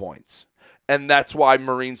 17 points. And that's why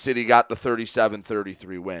Marine City got the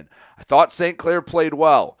 37-33 win. I thought St. Clair played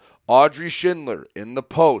well. Audrey Schindler in the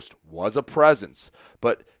post was a presence.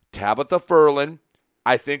 But Tabitha Furlan,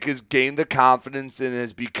 I think, has gained the confidence and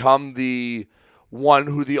has become the one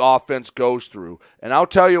who the offense goes through. And I'll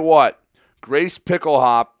tell you what, Grace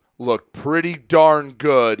Picklehop looked pretty darn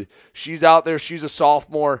good. She's out there. She's a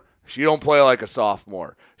sophomore. She don't play like a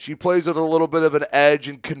sophomore. She plays with a little bit of an edge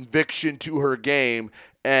and conviction to her game,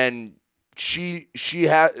 and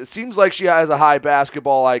it seems like she has a high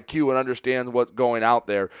basketball IQ and understands what's going out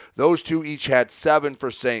there. Those two each had 7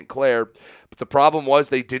 for St. Clair, but the problem was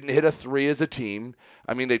they didn't hit a 3 as a team.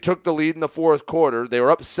 I mean, they took the lead in the fourth quarter. They were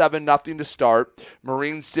up 7-0 to start.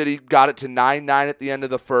 Marine City got it to 9-9 at the end of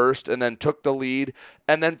the first and then took the lead.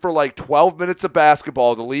 And then for like 12 minutes of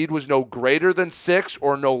basketball, the lead was no greater than 6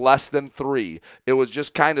 or no less than 3. It was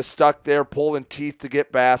just kind of stuck there, pulling teeth to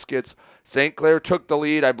get baskets. St. Clair took the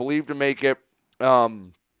lead, I believe, to make it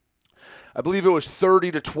I believe it was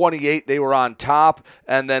 30-28. They were on top,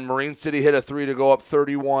 and then Marine City hit a 3 to go up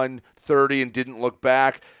 31-30 and didn't look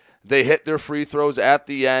back. They hit their free throws at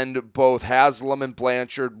the end. Both Haslam and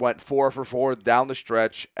Blanchard went 4 for 4 down the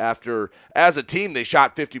stretch. After, as a team, they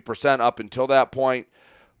shot 50% up until that point.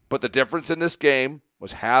 But the difference in this game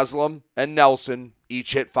was Haslam and Nelson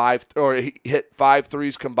each hit 5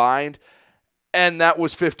 threes combined, and that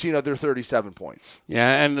was 15 of their 37 points.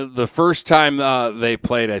 Yeah, and the first time they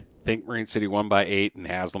played, I think Marine City won by 8, and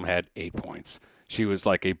Haslam had 8 points. She was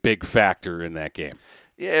like a big factor in that game.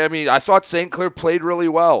 Yeah, I mean, I thought St. Clair played really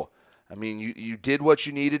well. I mean, you did what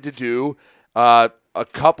you needed to do. A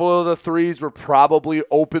couple of the threes were probably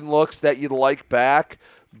open looks that you'd like back,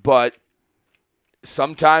 but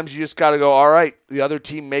sometimes you just got to go, all right, the other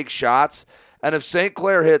team makes shots. And if St.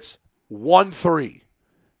 Clair hits 1 3,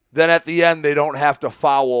 then at the end they don't have to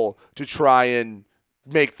foul to try and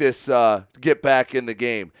make this get back in the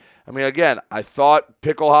game. I mean, again, I thought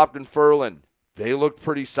Picklehop and Furlan, they looked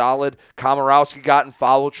pretty solid. Komorowski got in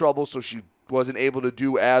foul trouble, so she wasn't able to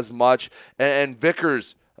do as much. And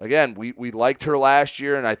Vickers, again, we liked her last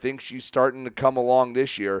year, and I think she's starting to come along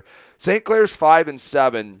this year. St. Clair's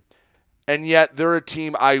 5-7, and yet they're a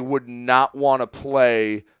team I would not want to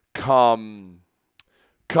play come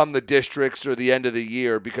the districts or the end of the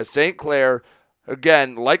year, because St. Clair,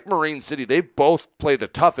 again, like Marine City, they both play the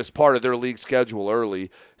toughest part of their league schedule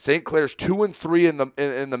early. St. Clair's 2-3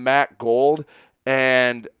 in the MAC Gold,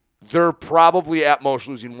 and they're probably at most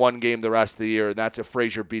losing 1 game the rest of the year, and that's if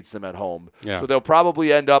Fraser beats them at home. Yeah. So they'll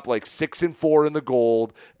probably end up like 6-4 in the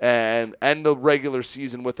Gold and end the regular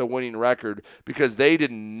season with a winning record, because they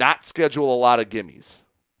did not schedule a lot of gimmies.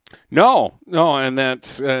 No, and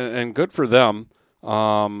that's and good for them.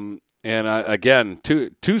 And again,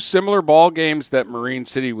 two similar ball games that Marine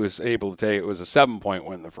City was able to take. It was a 7-point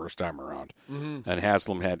win the first time around, and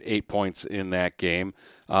Haslam had 8 points in that game.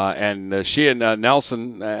 And she and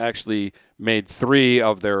Nelson actually made 3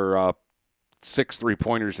 of their 6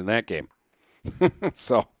 3-pointers in that game.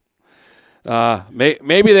 So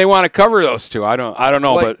maybe they want to cover those two. I don't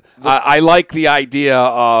know, but I like the idea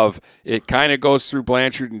of it. Kind of goes through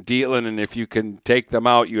Blanchard and Dietland, and if you can take them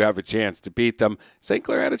out, you have a chance to beat them. St.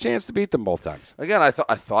 Clair had a chance to beat them both times. Again, I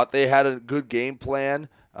thought they had a good game plan.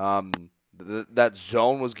 That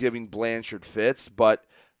zone was giving Blanchard fits, but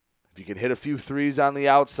if you can hit a few threes on the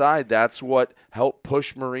outside, that's what helped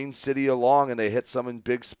push Marine City along, and they hit some in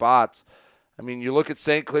big spots. I mean, you look at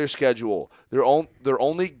St. Clair's schedule. Their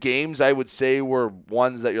only games, I would say, were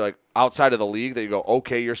ones that you're like outside of the league that you go,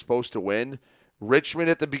 okay, you're supposed to win. Richmond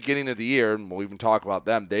at the beginning of the year, and we'll even talk about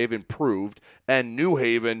them, they've improved. And New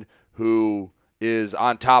Haven, who is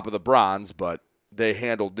on top of the bronze, but they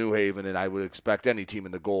handled New Haven, and I would expect any team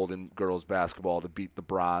in the gold in girls basketball to beat the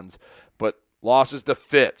bronze. But losses to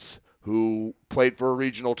Fitz, who played for a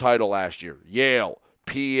regional title last year. Yale,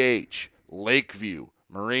 PH, Lakeview,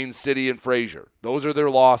 Marine City, and Fraser. Those are their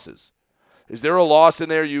losses. Is there a loss in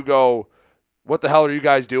there you go, what the hell are you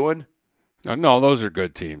guys doing? No, those are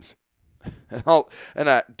good teams. And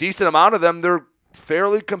a decent amount of them they're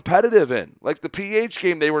fairly competitive in. Like the PH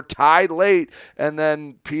game, they were tied late, and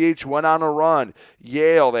then PH went on a run.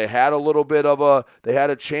 Yale, they had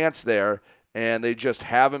a chance there, and they just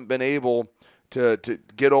haven't been able to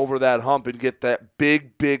get over that hump and get that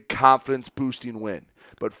big confidence-boosting win.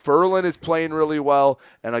 But Furlan is playing really well,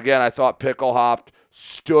 and again, I thought Picklehop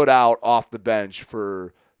stood out off the bench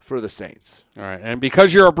for the Saints. All right, and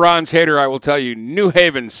because you're a bronze hater, I will tell you New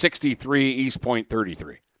Haven 63, East Point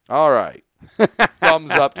 33. All right.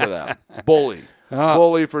 Thumbs up to them.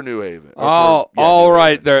 Bully for New Haven. All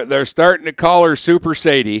right, they're starting to call her Super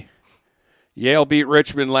Sadie. Yale beat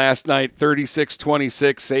Richmond last night,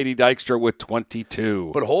 36-26. Sadie Dykstra with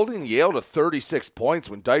 22. But holding Yale to 36 points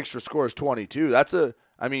when Dykstra scores 22,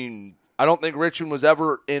 I don't think Richmond was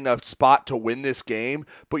ever in a spot to win this game.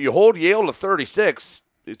 But you hold Yale to 36,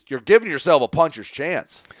 you're giving yourself a puncher's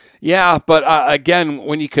chance. Yeah, but again,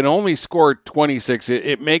 when you can only score 26,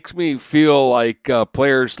 it makes me feel like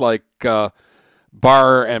players like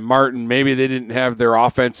Barr and Martin, maybe they didn't have their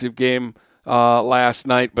offensive game last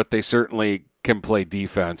night, but they certainly can play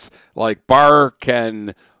defense. Like Barr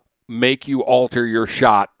can make you alter your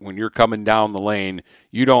shot when you're coming down the lane.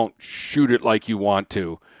 You don't shoot it like you want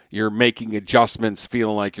to. You're making adjustments,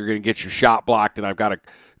 feeling like you're going to get your shot blocked, and I've got to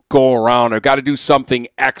go around. I've got to do something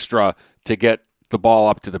extra to get the ball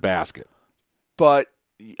up to the basket. But,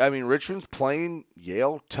 Richmond's playing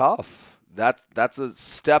Yale tough. That's a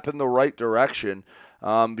step in the right direction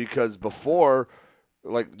because before,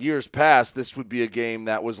 like years past, this would be a game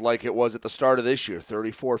that was like it was at the start of this year,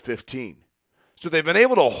 34-15. So they've been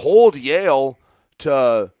able to hold Yale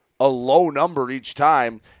to a low number each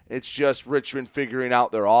time. It's just Richmond figuring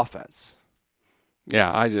out their offense.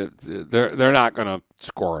 Yeah, they're not going to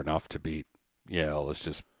score enough to beat Yale. It's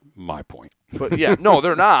just my point. But yeah, no,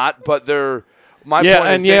 they're not. But they're my point.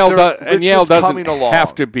 And is Yale doesn't along.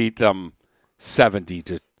 have to beat them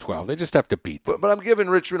 70-12. They just have to beat them. But I'm giving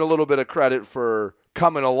Richmond a little bit of credit for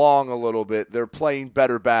coming along a little bit. They're playing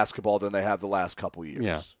better basketball than they have the last couple years.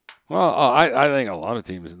 Yeah. Well, I think a lot of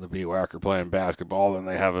teams in the BWAC are playing basketball than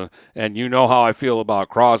they have. And you know how I feel about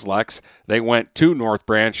Croslex. They went to North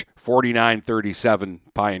Branch, 49-37.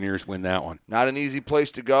 Pioneers win that one. Not an easy place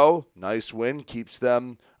to go. Nice win. Keeps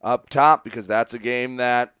them up top because that's a game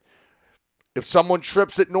that if someone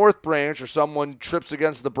trips at North Branch or someone trips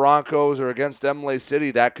against the Broncos or against Emily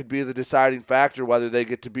City, that could be the deciding factor whether they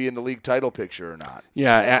get to be in the league title picture or not.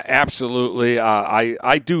 Yeah, absolutely.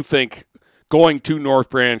 I do think going to North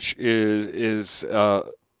Branch is a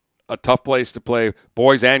tough place to play,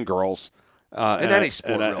 boys and girls. In any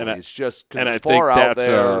sport, really. It's just because it's far far out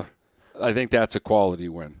there. I think that's a quality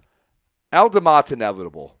win. Aldamat's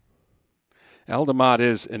inevitable. Aldamat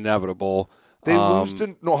is inevitable. They lose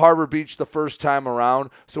to Harbor Beach the first time around.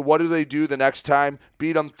 So what do they do the next time?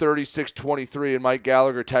 Beat them 36-23, and Mike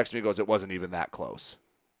Gallagher texts me and goes, it wasn't even that close.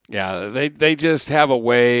 Yeah, they just have a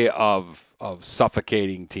way of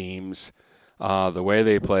suffocating teams. The way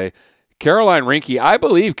they play. Caroline Rinke, I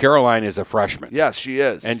believe Caroline is a freshman. Yes, she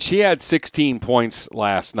is. And she had 16 points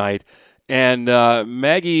last night. And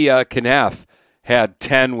Maggie Knath had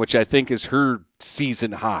 10, which I think is her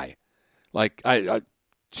season high. Like,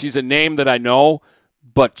 she's a name that I know,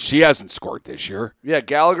 but she hasn't scored this year. Yeah,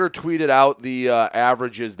 Gallagher tweeted out the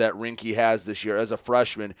averages that Rinke has this year as a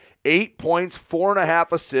freshman. 8 points,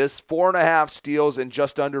 4.5 assists, 4.5 steals, and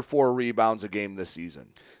just under 4 rebounds a game this season.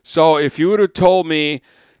 So if you would have told me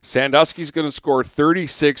Sandusky's going to score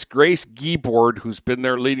 36, Grace Giebord, who's been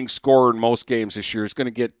their leading scorer in most games this year, is going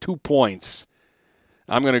to get 2 points,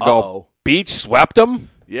 I'm going to go, Beach swept them?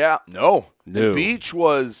 Yeah, no. Beach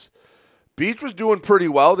was doing pretty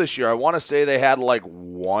well this year. I want to say they had like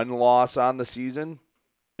 1 loss on the season,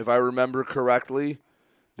 if I remember correctly.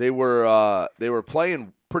 They were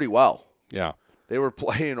playing pretty well. Yeah. They were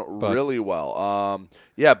playing really well.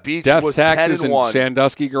 Beach death was taxes 10-1. in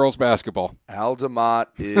Sandusky girls basketball. Altamont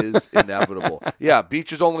is inevitable. Yeah,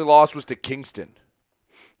 Beach's only loss was to Kingston,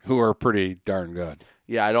 who are pretty darn good.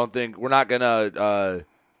 Yeah, I don't think we're not gonna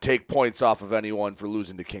take points off of anyone for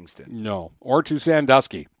losing to Kingston. No, or to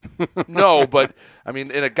Sandusky. No, but I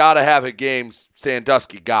mean, in a gotta have it game,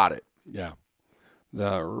 Sandusky got it. Yeah.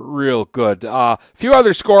 Real good. A few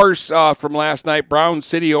other scores from last night. Brown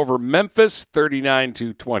City over Memphis,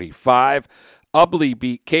 39-25. Ubley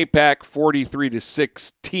beat K-Pac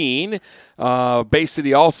 43-16. Bay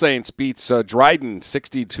City All Saints beats Dryden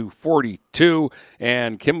 60-42.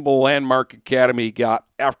 And Kimball Landmark Academy got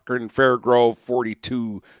Akron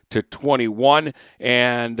Fairgrove 42-21.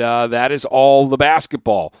 And that is all the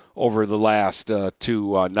basketball over the last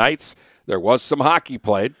 2 nights. There was some hockey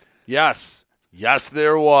played. Yes,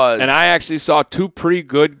 there was. And I actually saw 2 pretty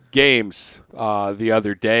good games the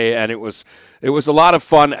other day, and it was a lot of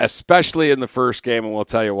fun, especially in the first game, and we'll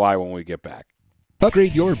tell you why when we get back.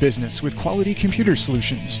 Upgrade your business with Quality Computer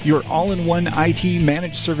Solutions, your all-in-one IT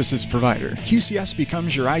managed services provider. QCS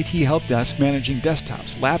becomes your IT help desk managing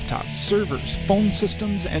desktops, laptops, servers, phone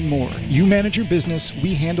systems, and more. You manage your business,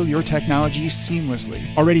 we handle your technology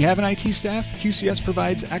seamlessly. Already have an IT staff? QCS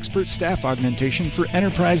provides expert staff augmentation for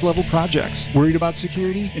enterprise-level projects. Worried about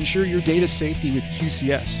security? Ensure your data safety with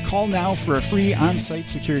QCS. Call now for a free on-site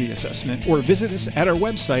security assessment or visit us at our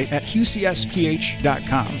website at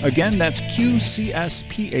qcsph.com. Again, that's qcsph.com.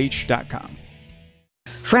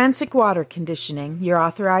 Frantic Water Conditioning, your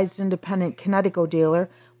authorized independent Connecticut dealer,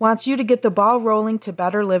 wants you to get the ball rolling to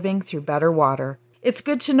better living through better water. It's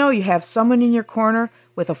good to know you have someone in your corner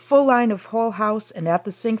with a full line of whole house and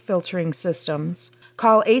at-the-sink filtering systems.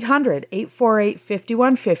 Call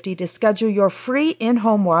 800-848-5150 to schedule your free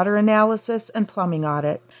in-home water analysis and plumbing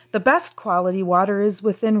audit. The best quality water is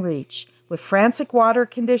within reach with Frantic Water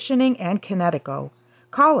Conditioning and Connecticut.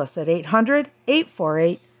 Call us at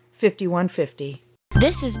 800-848-5150.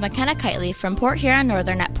 This is McKenna Kitely from Port Huron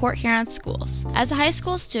Northern at Port Huron Schools. As a high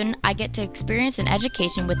school student, I get to experience an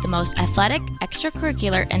education with the most athletic,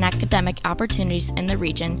 extracurricular, and academic opportunities in the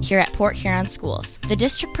region here at Port Huron Schools. The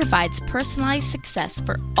district provides personalized success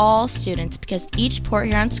for all students because each Port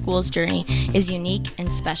Huron Schools journey is unique and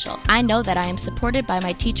special. I know that I am supported by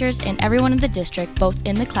my teachers and everyone in the district, both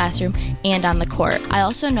in the classroom and on the court. I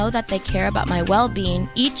also know that they care about my well-being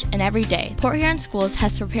each and every day. Port Huron Schools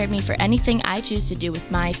has prepared me for anything I choose to do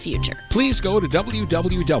with my future. Please go to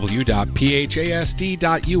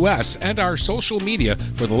www.phasd.us and our social media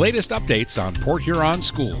for the latest updates on Port Huron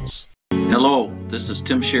schools. Hello, this is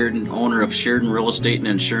Tim Sheridan, owner of Sheridan Real Estate and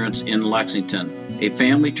Insurance in Lexington, a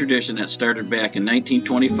family tradition that started back in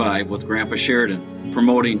 1925 with Grandpa Sheridan.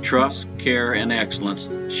 Promoting trust, care, and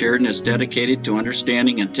excellence, Sheridan is dedicated to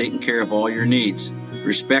understanding and taking care of all your needs.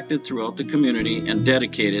 Respected throughout the community and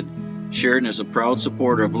dedicated, Sheridan is a proud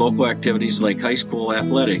supporter of local activities like high school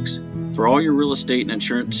athletics. For all your real estate and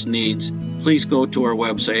insurance needs, please go to our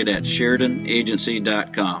website at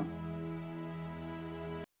SheridanAgency.com.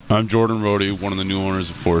 I'm Jordan Rohde, one of the new owners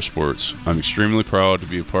of Forest Sports. I'm extremely proud to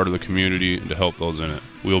be a part of the community and to help those in it.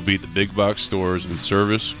 We will beat the big box stores in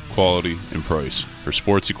service, quality, and price. For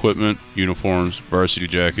sports equipment, uniforms, varsity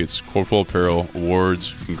jackets, corporal apparel,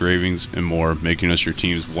 awards, engravings, and more, making us your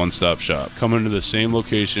team's one-stop shop. Come into the same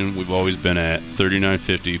location we've always been at,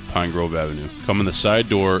 3950 Pine Grove Avenue. Come in the side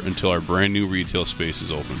door until our brand new retail space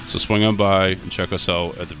is open. So swing on by and check us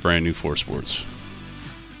out at the brand new Forest Sports.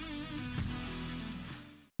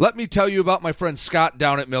 Let me tell you about my friend Scott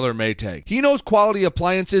down at Miller Maytag. He knows quality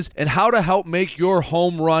appliances and how to help make your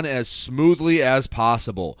home run as smoothly as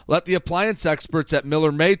possible. Let the appliance experts at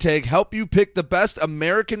Miller Maytag help you pick the best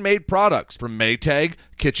American-made products from Maytag,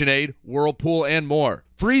 KitchenAid, Whirlpool, and more.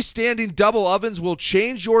 Freestanding double ovens will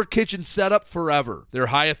change your kitchen setup forever. Their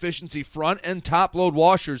high-efficiency front and top-load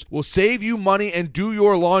washers will save you money and do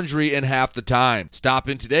your laundry in half the time. Stop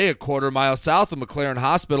in today a quarter mile south of McLaren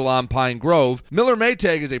Hospital on Pine Grove. Miller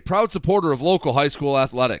Maytag is a proud supporter of local high school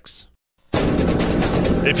athletics.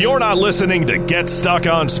 If you're not listening to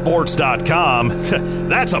GetStuckOnSports.com,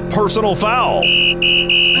 that's a personal foul.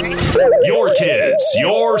 Your kids,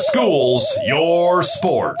 your schools, your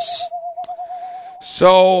sports.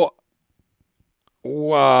 So,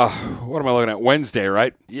 what am I looking at? Wednesday,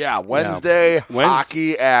 right? Yeah, Wednesday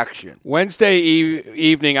hockey action. Wednesday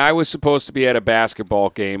evening, I was supposed to be at a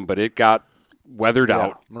basketball game, but it got weathered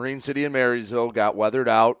out. Marine City and Marysville got weathered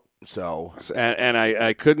out. And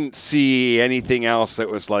I couldn't see anything else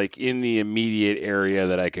that was like in the immediate area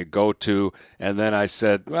that I could go to. And then I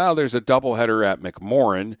said, well, there's a doubleheader at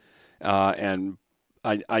McMorran. And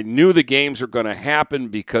I knew the games were going to happen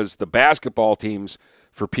because the basketball teams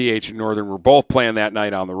for PH and Northern were both playing that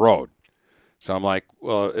night on the road. So I'm like,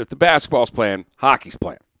 well, if the basketball's playing, hockey's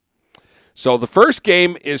playing. So the first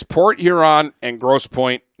game is Port Huron and Grosse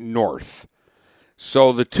Pointe North.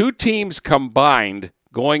 So the two teams combined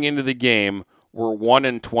going into the game were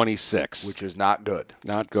 1-26. Which is not good.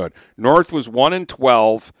 Not good. North was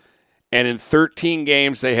 1-12, and in 13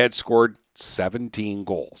 games they had scored 17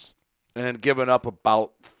 goals. And had given up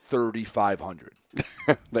about 3,500.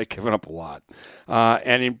 They'd given up a lot.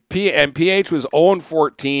 And PH was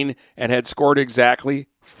 0-14 and had scored exactly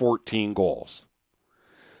 14 goals.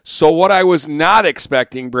 So what I was not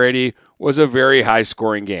expecting, Brady, was a very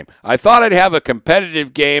high-scoring game. I thought I'd have a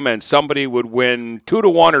competitive game and somebody would win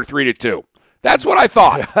 2-1 or 3-2. That's what I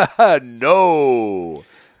thought. No.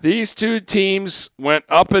 These two teams went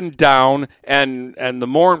up and down, and the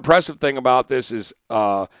more impressive thing about this is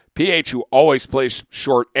PH, who always plays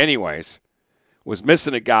short anyways, was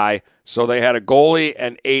missing a guy, so they had a goalie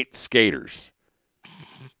and 8 skaters.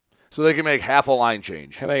 So they can make half a line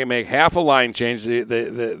change. They can make half a line change.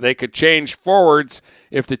 They could change forwards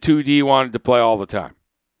if the 2D wanted to play all the time.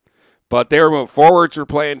 But forwards were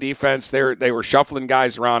playing defense. They were shuffling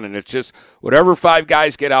guys around, and it's just whatever 5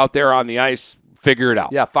 guys get out there on the ice, figure it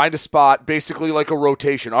out. Yeah, find a spot, basically like a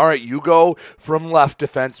rotation. All right, you go from left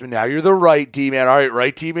defenseman. Now you're the right D-man. All right,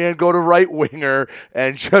 right D-man, go to right winger,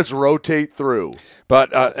 and just rotate through.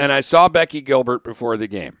 But and I saw Becky Gilbert before the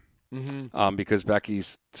game. Mm-hmm. Because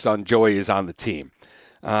Becky's son Joey is on the team.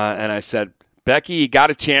 And I said, Becky, you got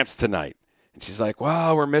a chance tonight. And she's like,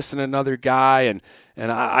 well, we're missing another guy. And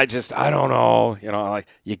I don't know. Like,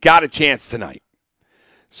 you got a chance tonight.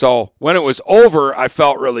 So when it was over, I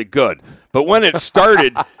felt really good. But when it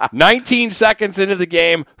started, 19 seconds into the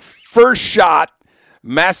game, first shot,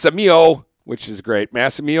 Massimio, which is great,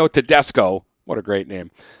 Massimio Tedesco, what a great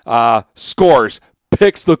name, scores.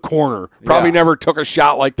 Picks the corner. Probably never took a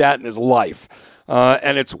shot like that in his life.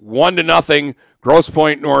 And it's 1-0, Grosse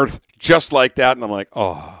Pointe North, just like that. And I'm like,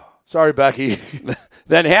 oh. Sorry, Becky.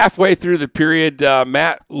 Then halfway through the period,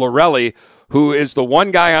 Matt Lorelli, who is the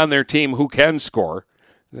one guy on their team who can score.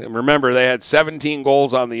 Remember, they had 17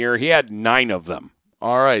 goals on the year. He had 9 of them.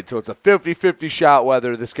 All right, so it's a 50-50 shot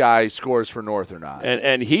whether this guy scores for North or not.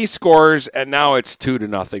 And he scores, and now it's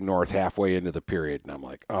 2-0 North halfway into the period. And I'm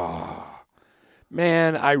like, oh.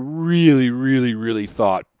 Man, I really, really, really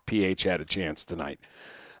thought PH had a chance tonight.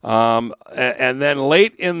 And then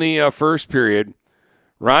late in the first period,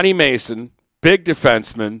 Ronnie Mason, big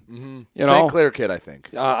defenseman, St Clair kid, I think.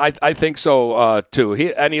 I think so too.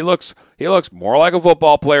 He looks more like a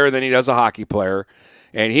football player than he does a hockey player.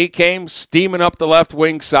 And he came steaming up the left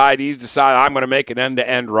wing side. He decided, I'm going to make an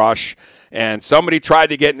end-to-end rush. And somebody tried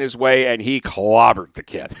to get in his way, and he clobbered the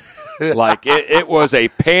kid. Like it was a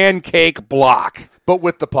pancake block. But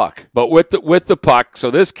with the puck. But with the puck.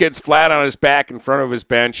 So this kid's flat on his back in front of his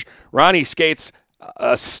bench. Ronnie skates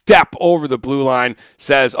a step over the blue line,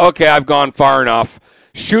 says, okay, I've gone far enough,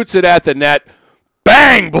 shoots it at the net,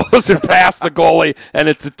 bang, blows it past the goalie, and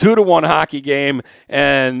it's a 2-1 hockey game,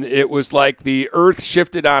 and it was like the earth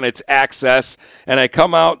shifted on its axis, and I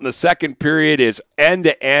come out in the second period is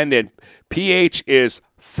end-to-end, and PH is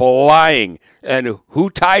flying. And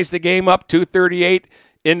who ties the game up 2:38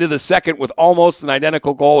 into the second with almost an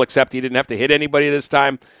identical goal, except he didn't have to hit anybody this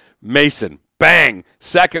time? Mason. Bang!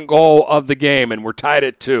 Second goal of the game, and we're tied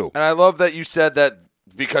at 2. And I love that you said that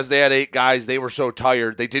because they had 8 guys, they were so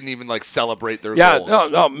tired, they didn't even, celebrate their goals.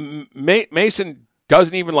 No. Mason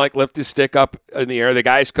doesn't even, lift his stick up in the air. The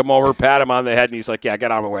guys come over, pat him on the head, and he's like, yeah,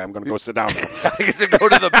 get out of my way. I'm going to go sit down now. I get to go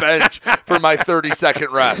to the bench for my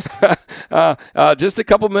 30-second rest. Just a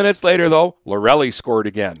couple minutes later, though, Lorelli scored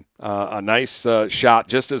again. A nice shot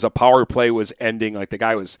just as a power play was ending. Like the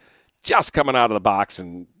guy was just coming out of the box,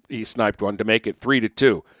 and he sniped one to make it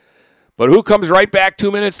 3-2. But who comes right back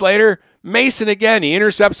 2 minutes later? Mason again. He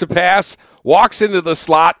intercepts a pass, walks into the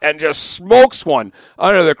slot, and just smokes one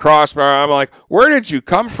under the crossbar. I'm like, where did you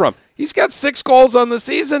come from? He's got 6 goals on the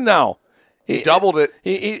season now. He doubled it.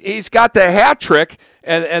 He's got the hat trick,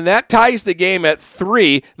 and that ties the game at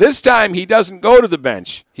 3. This time he doesn't go to the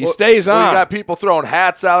bench. He stays on. You got people throwing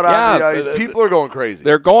hats out on the ice. People are going crazy.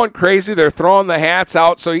 They're going crazy. They're throwing the hats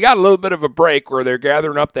out. So you got a little bit of a break where they're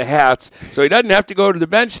gathering up the hats. So he doesn't have to go to the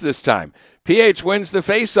bench this time. PH wins the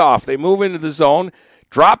faceoff. They move into the zone.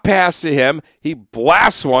 Drop pass to him. He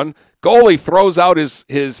blasts one. Goalie throws out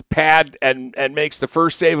his pad and makes the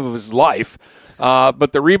first save of his life.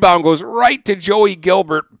 But the rebound goes right to Joey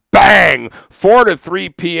Gilbert. Bang!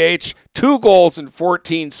 4-3 PH. 2 goals in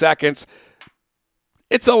 14 seconds.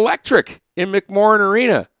 It's electric in McMorran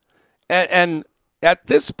Arena. And at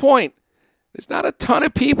this point, there's not a ton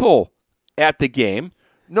of people at the game.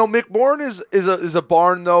 No, McMorran is a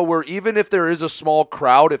barn, though, where even if there is a small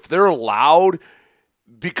crowd, if they're loud,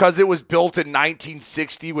 because it was built in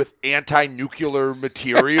 1960 with anti-nuclear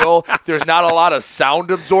material, there's not a lot of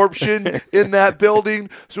sound absorption in that building.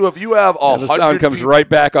 So if you have 100 the sound comes right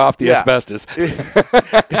back off the asbestos.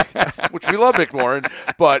 Which we love McMorran,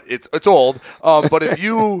 but it's old. But if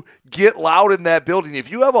you get loud in that building,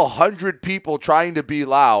 if you have 100 people trying to be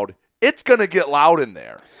loud, it's going to get loud in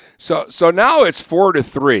there. So now it's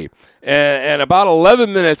 4-3. And about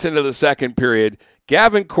 11 minutes into the second period,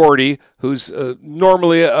 Gavin Cordy, who's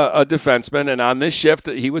normally a defenseman, and on this shift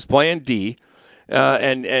he was playing D,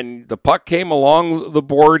 and the puck came along the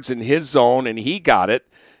boards in his zone, and he got it.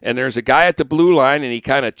 And there's a guy at the blue line, and he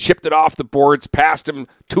kind of chipped it off the boards, passed him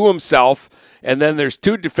to himself, and then there's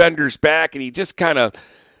 2 defenders back, and he just kind of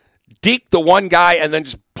deked the one guy and then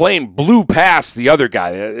just plain blew past the other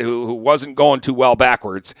guy who wasn't going too well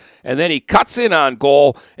backwards. And then he cuts in on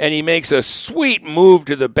goal, and he makes a sweet move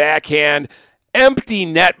to the backhand. Empty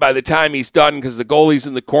net by the time he's done because the goalie's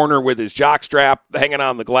in the corner with his jockstrap hanging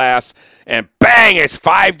on the glass. And bang, it's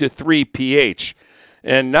 5-3 PH.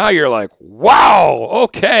 And now you're like, wow,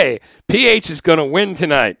 okay, PH is going to win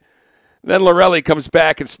tonight. Then Lorelli comes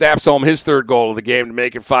back and snaps home his 3rd goal of the game to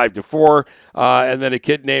make it 5-4. And then a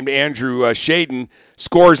kid named Andrew Shaden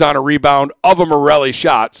scores on a rebound of a Morelli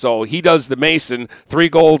shot. So he does the Mason, 3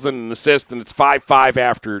 goals and an assist, and it's 5-5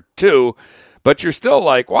 after 2. But you're still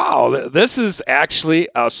like, wow, this is actually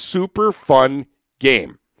a super fun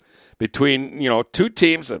game between 2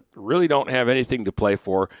 teams that really don't have anything to play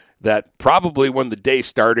for, that probably when the day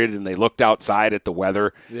started and they looked outside at the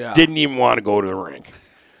weather, didn't even want to go to the rink.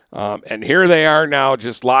 And here they are now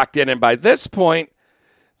just locked in. And by this point,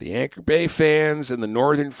 the Anchor Bay fans and the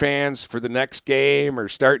Northern fans for the next game are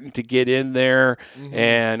starting to get in there. Mm-hmm.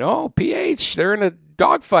 And, PH, they're in a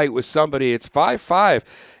dogfight with somebody. It's 5-5.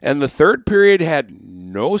 And the third period had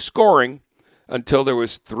no scoring until there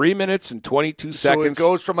was 3 minutes and 22 seconds left in the game. So it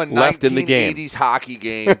goes from a 1980s hockey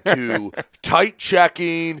game to tight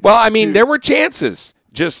checking. Well, I mean, there were chances.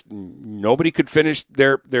 Just nobody could finish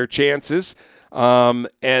their chances. And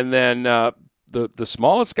then the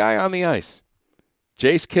smallest guy on the ice,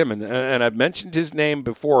 Jace Kimmin, and I've mentioned his name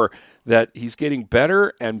before, that he's getting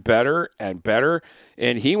better and better and better.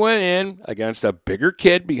 And he went in against a bigger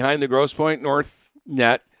kid behind the Grosse Pointe North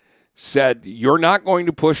net, said, "You're not going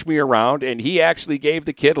to push me around." And he actually gave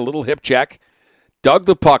the kid a little hip check, dug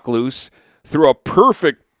the puck loose, threw a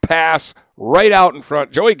perfect pass right out in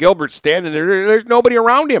front. Joey Gilbert's standing there. There's nobody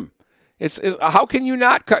around him. How can you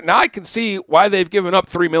not cut? Now I can see why they've given up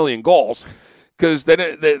 3 million goals, because they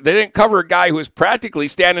didn't cover a guy who was practically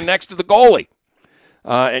standing next to the goalie.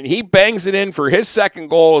 And he bangs it in for his second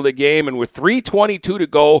goal of the game, and with 3:22 to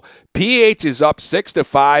go, PH is up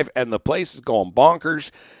 6-5, and the place is going bonkers.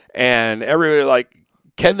 And everybody like,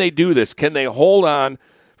 can they do this? Can they hold on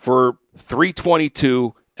for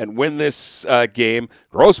 3:22 and win this game?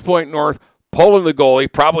 Grosse Pointe North pulling the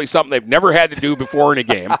goalie, probably something they've never had to do before in a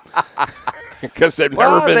game, because they've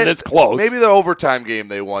never been this close. Maybe the overtime game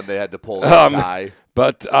they won, they had to pull a tie.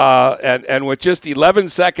 But and with just 11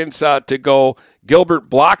 seconds to go, Gilbert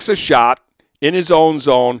blocks a shot in his own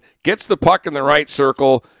zone, gets the puck in the right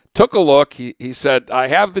circle, took a look. He said, "I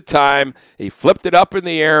have the time." He flipped it up in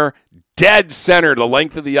the air, dead center, the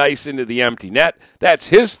length of the ice into the empty net. That's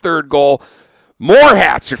his third goal. More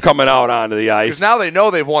hats are coming out onto the ice. Because now they know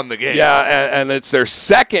they've won the game. Yeah, and it's their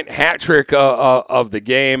second hat trick of the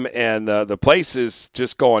game, and the place is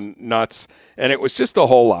just going nuts. And it was just a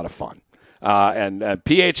whole lot of fun. And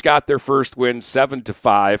PH got their first win,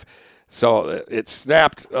 7-5. So it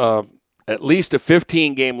snapped at least a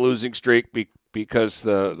 15-game losing streak because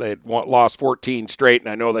they lost 14 straight, and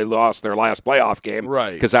I know they lost their last playoff game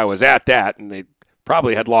because I was at that, and they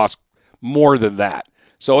probably had lost more than that.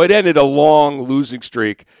 So it ended a long losing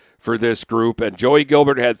streak for this group. And Joey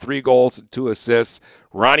Gilbert had 3 goals and 2 assists.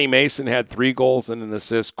 Ronnie Mason had 3 goals and an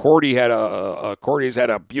assist. Cordy's had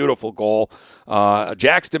a beautiful goal.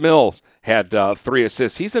 Jax DeMille had 3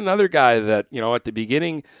 assists. He's another guy that, at the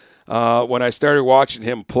beginning, when I started watching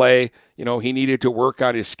him play, he needed to work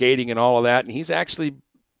on his skating and all of that. And he's actually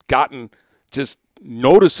gotten just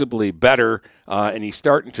noticeably better, and he's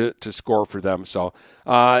starting to score for them. So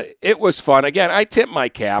it was fun. Again, I tip my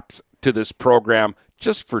caps to this program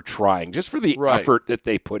just for trying, just for the effort that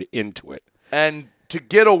they put into it. And to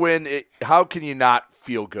get a win, how can you not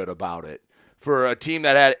feel good about it? For a team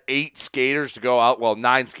that had 8 skaters to go out, well,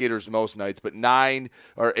 9 skaters most nights, but 9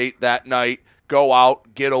 or 8 that night, go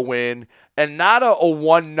out, get a win, and not a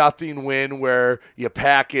 1-0 win where you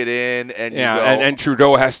pack it in and you go. And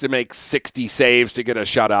Trudeau has to make 60 saves to get a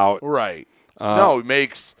shutout. Right. No, he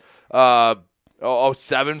makes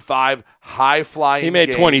 7-5 high-flying. He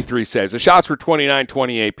made game. 23 saves. The shots were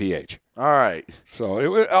 29-28 PH. All right. So it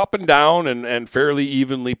was up and down and fairly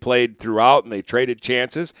evenly played throughout, and they traded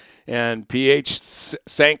chances. And PH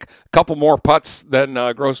sank a couple more putts than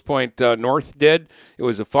Grosse Pointe North did. It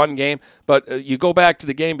was a fun game. But you go back to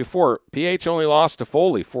the game before, PH only lost to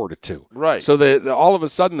Foley 4-2. Right. So all of a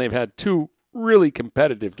sudden they've had 2 really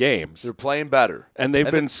competitive games. They're playing better. And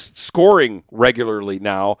they've been scoring regularly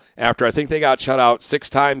now after I think they got shut out 6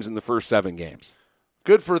 times in the first 7 games.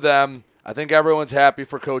 Good for them. I think everyone's happy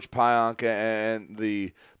for Coach Pionka and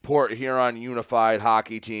the Port Huron Unified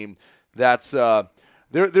Hockey team. That's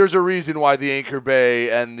there's a reason why the Anchor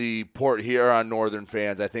Bay and the Port Huron Northern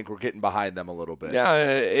fans, I think we're getting behind them a little bit. Yeah,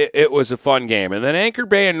 it was a fun game. And then Anchor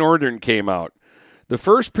Bay and Northern came out. The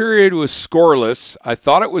first period was scoreless. I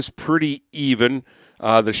thought it was pretty even.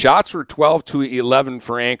 The shots were 12-11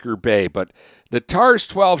 for Anchor Bay, but the Tars'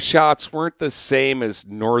 12 shots weren't the same as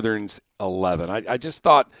Northern's 11. I just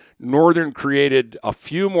thought Northern created a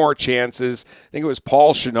few more chances. I think it was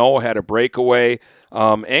Paul Chanot had a breakaway.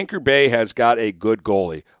 Anchor Bay has got a good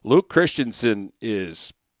goalie. Luke Christensen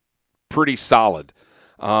is pretty solid.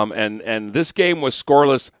 And this game was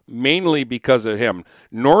scoreless mainly because of him.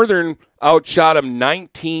 Northern outshot him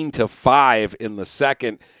 19-5 in the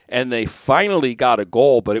second, and they finally got a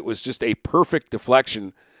goal, but it was just a perfect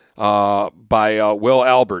deflection by Will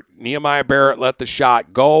Albert. Nehemiah Barrett let the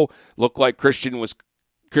shot go. Looked like Christensen was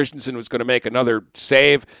going to make another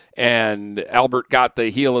save, and Albert got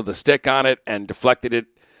the heel of the stick on it and deflected it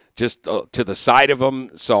just to the side of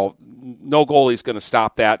him. So no goalie's going to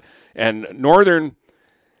stop that. And Northern,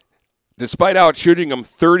 despite out shooting them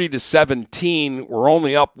 30-17, we're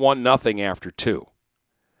only up 1-0 after 2.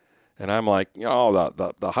 And I'm like,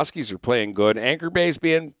 the Huskies are playing good. Anchor Bay's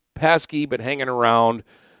being pesky but hanging around.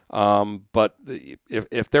 But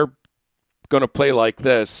if they're going to play like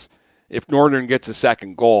this, if Northern gets a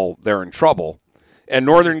second goal, they're in trouble. And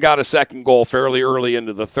Northern got a second goal fairly early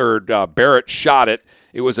into the third. Barrett shot it.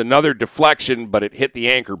 It was another deflection, but it hit the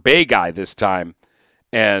Anchor Bay guy this time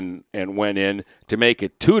and went in to make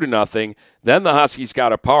it 2-0. Then the Huskies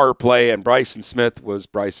got a power play, and Bryson Smith was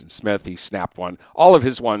Bryson Smith. He snapped one. All of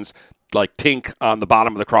his ones like tink on the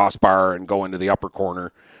bottom of the crossbar and go into the upper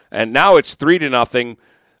corner. And now it's 3-0.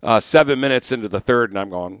 7 minutes into the third, and I'm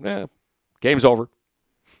going, game's over.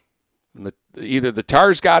 And either the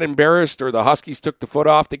Tars got embarrassed or the Huskies took the foot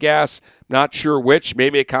off the gas. Not sure which,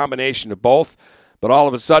 maybe a combination of both. But all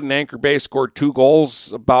of a sudden, Anchor Bay scored 2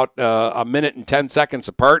 goals about a minute and 10 seconds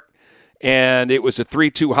apart, and it was a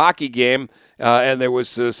 3-2 hockey game, and there was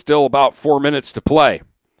still about 4 minutes to play.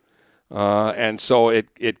 And so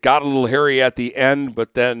it got a little hairy at the end,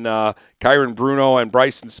 but then Kyron Bruno and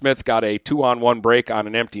Bryson Smith got a 2-on-1 break on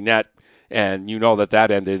an empty net, and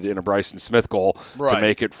that ended in a Bryson Smith goal to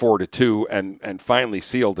make it 4-2 and finally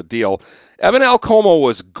sealed the deal. Evan Alcomo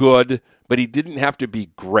was good, but he didn't have to be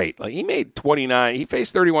great. Like he made 29. He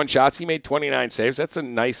faced 31 shots. He made 29 saves. That's a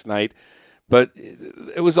nice night. But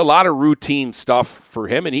it was a lot of routine stuff for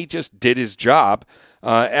him, and he just did his job.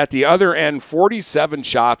 At the other end, 47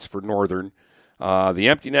 shots for Northern. The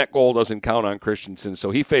empty net goal doesn't count on Christensen,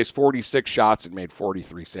 so he faced 46 shots and made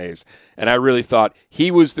 43 saves. And I really thought he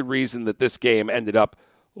was the reason that this game ended up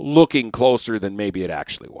looking closer than maybe it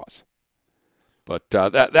actually was. But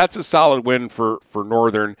that's a solid win for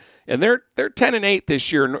Northern. And they're 10-8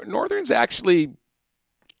 this year. Northern's actually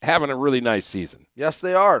having a really nice season. Yes,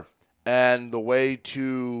 they are. And the way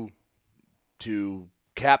to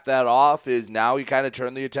cap that off is now you kind of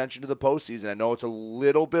turn the attention to the postseason. I know it's a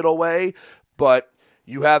little bit away, but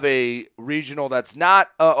you have a regional that's not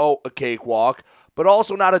a cakewalk, but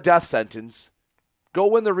also not a death sentence. Go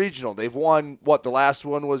win the regional. They've won, the last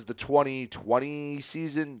one was the 2020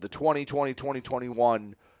 season, the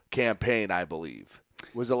 2020-2021 campaign, I believe.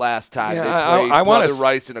 was the last time Yeah, they played I Brother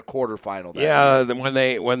Rice in a quarterfinal. Yeah,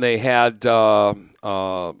 when they had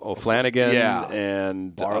O'Flanagan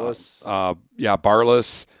and Barlas.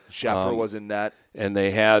 Barlas. Sheffer was in net. And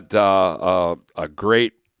they had a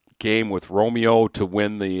great game with Romeo to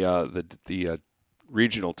win the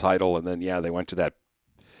regional title, and then they went to that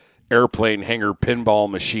airplane hangar pinball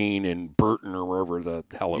machine in Burton or wherever the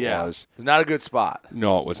hell it was. Not a good spot.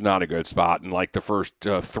 No, it was not a good spot. And like the first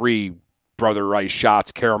 3 Brother Rice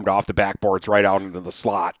shots caromed off the backboards right out into the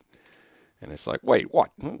slot. And it's like, wait, what?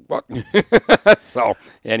 So,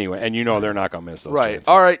 anyway, and they're not going to miss those chances.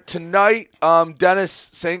 All right, tonight, Dennis,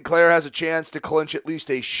 St. Clair has a chance to clinch at least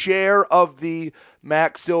a share of the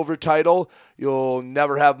MAC Silver title. You'll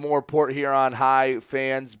never have more Port Huron High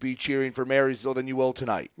fans be cheering for Marysville than you will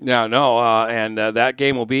tonight. And that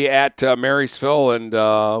game will be at Marysville, and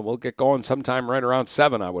we'll get going sometime right around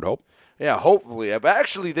 7, I would hope. Yeah, hopefully. But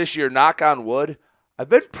actually, this year, knock on wood, I've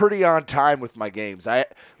been pretty on time with my games. I've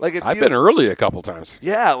been early a couple times.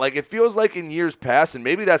 Yeah, it feels like in years past, and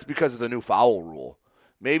maybe that's because of the new foul rule.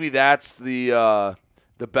 Maybe that's the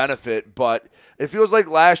benefit, but it feels like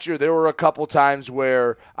last year there were a couple times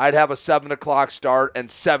where I'd have a 7 o'clock start and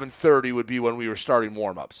 7:30 would be when we were starting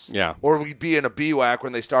warm-ups. Yeah. Or we'd be in a BWAC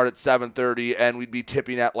when they start at 7:30 and we'd be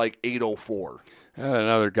tipping at 8:04. I had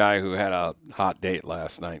another guy who had a hot date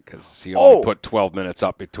last night because he only put 12 minutes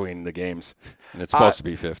up between the games, and it's supposed to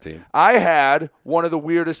be 15. I had one of the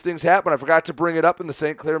weirdest things happen. I forgot to bring it up in the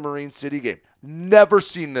St. Clair Marine City game. Never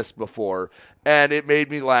seen this before, and it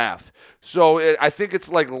made me laugh. So I think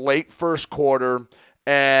it's late first quarter,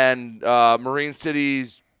 and Marine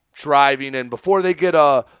City's driving, and before they get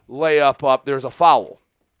a layup up, there's a foul.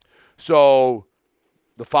 So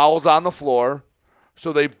the foul's on the floor.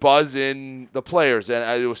 So they buzz in the players,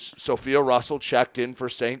 and it was Sophia Russell checked in for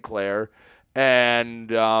St. Clair, and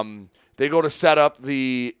they go to set up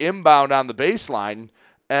the inbound on the baseline,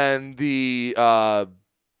 and the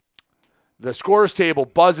scorer's table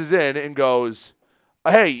buzzes in and goes,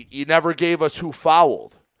 "Hey, you never gave us who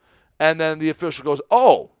fouled." And then the official goes,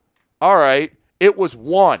 "Oh, all right, it was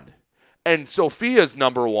 1." And Sophia's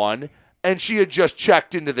number 1, and she had just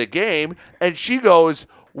checked into the game, and she goes,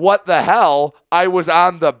 "What the hell? I was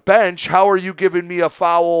on the bench. How are you giving me a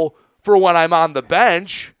foul for when I'm on the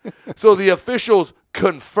bench?" So the officials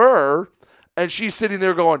confer, and she's sitting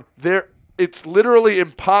there going, "It's literally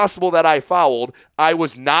impossible that I fouled. I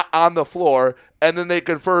was not on the floor." And then they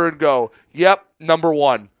confer and go, "Yep, number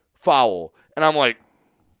 1, foul." And I'm like,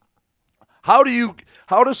 how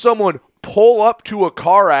does someone pull up to a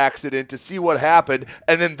car accident to see what happened,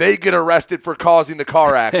 and then they get arrested for causing the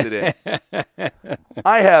car accident?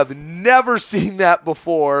 I have never seen that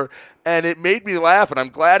before, and it made me laugh, and I'm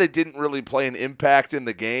glad it didn't really play an impact in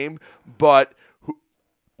the game, but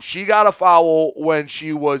she got a foul when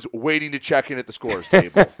she was waiting to check in at the scorer's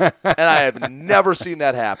table, and I have never seen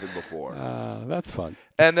that happen before. That's fun.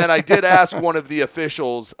 And then I did ask one of the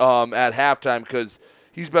officials at halftime, because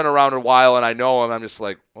he's been around a while, and I know him. I'm just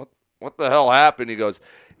like, what the hell happened? He goes,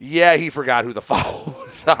 "Yeah, he forgot who the foul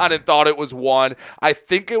was on and thought it was 1. I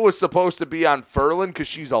think it was supposed to be on Furlan because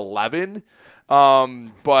she's 11,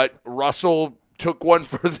 but Russell took one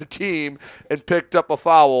for the team and picked up a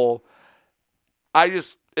foul."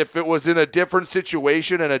 If it was in a different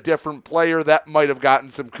situation and a different player, that might have gotten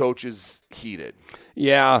some coaches heated.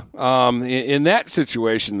 Yeah, in that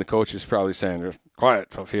situation, the coach is probably saying,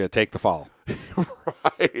 "Quiet, Sophia, take the foul."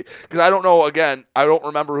 Right. Because I don't know, again, I don't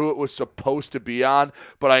remember who it was supposed to be on,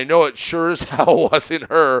 but I know it sure as hell wasn't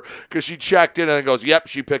her because she checked in and goes, "Yep,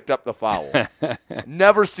 she picked up the foul."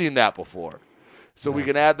 Never seen that before. So we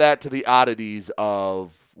can add that to the oddities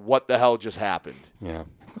of what the hell just happened. Yeah.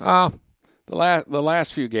 The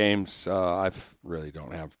last few games, I really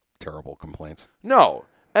don't have terrible complaints. No.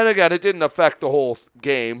 And again, it didn't affect the whole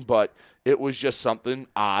game, but it was just something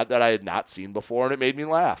odd that I had not seen before, and it made me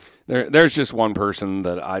laugh. There's just one person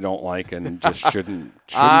that I don't like and just shouldn't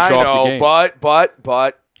show up to games.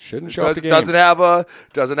 But shouldn't show up to games.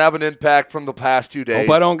 Doesn't have an impact from the past 2 days.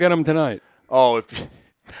 Hope I don't get him tonight. Oh,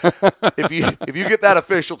 if you get that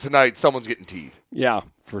official tonight, someone's getting teed. Yeah,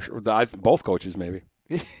 for sure. Both coaches maybe.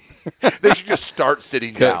 They should just start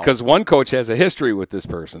sitting down. Because one coach has a history with this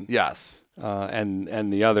person. Yes.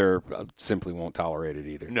 And the other simply won't tolerate it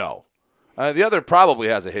either. No. The other probably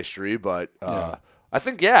has a history, but I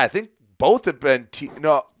think both have been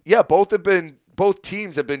both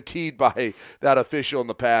teams have been teed by that official in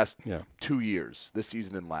the past 2 years, this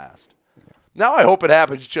season and last. Yeah. Now I hope it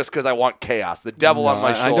happens just because I want chaos. The devil on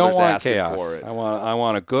my shoulders I don't want asking chaos. for it. I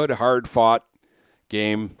want a good, hard-fought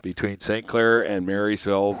game between St. Clair and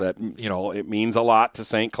Marysville that, it means a lot to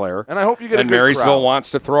St. Clair. And I hope you get a good crowd. And Marysville wants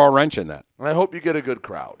to throw a wrench in that. And I hope you get a good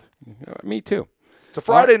crowd. Me too. It's a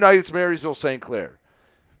Friday night. It's Marysville, St. Clair.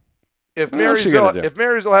 If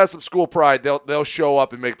Marysville has some school pride, they'll show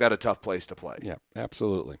up and make that a tough place to play. Yeah,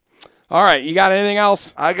 absolutely. All right, you got anything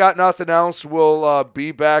else? I got nothing else. We'll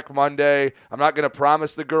be back Monday. I'm not going to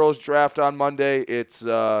promise the girls' draft on Monday. It's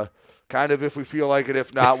kind of if we feel like it.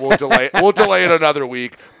 If not, we'll delay. We'll delay it another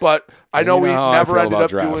week. But I know we never ended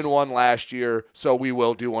up doing one last year, so we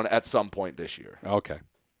will do one at some point this year. Okay.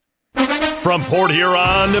 From Port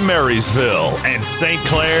Huron to Marysville and St.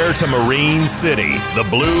 Clair to Marine City, the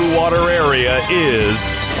Blue Water area is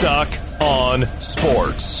Stuck on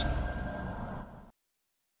Sports.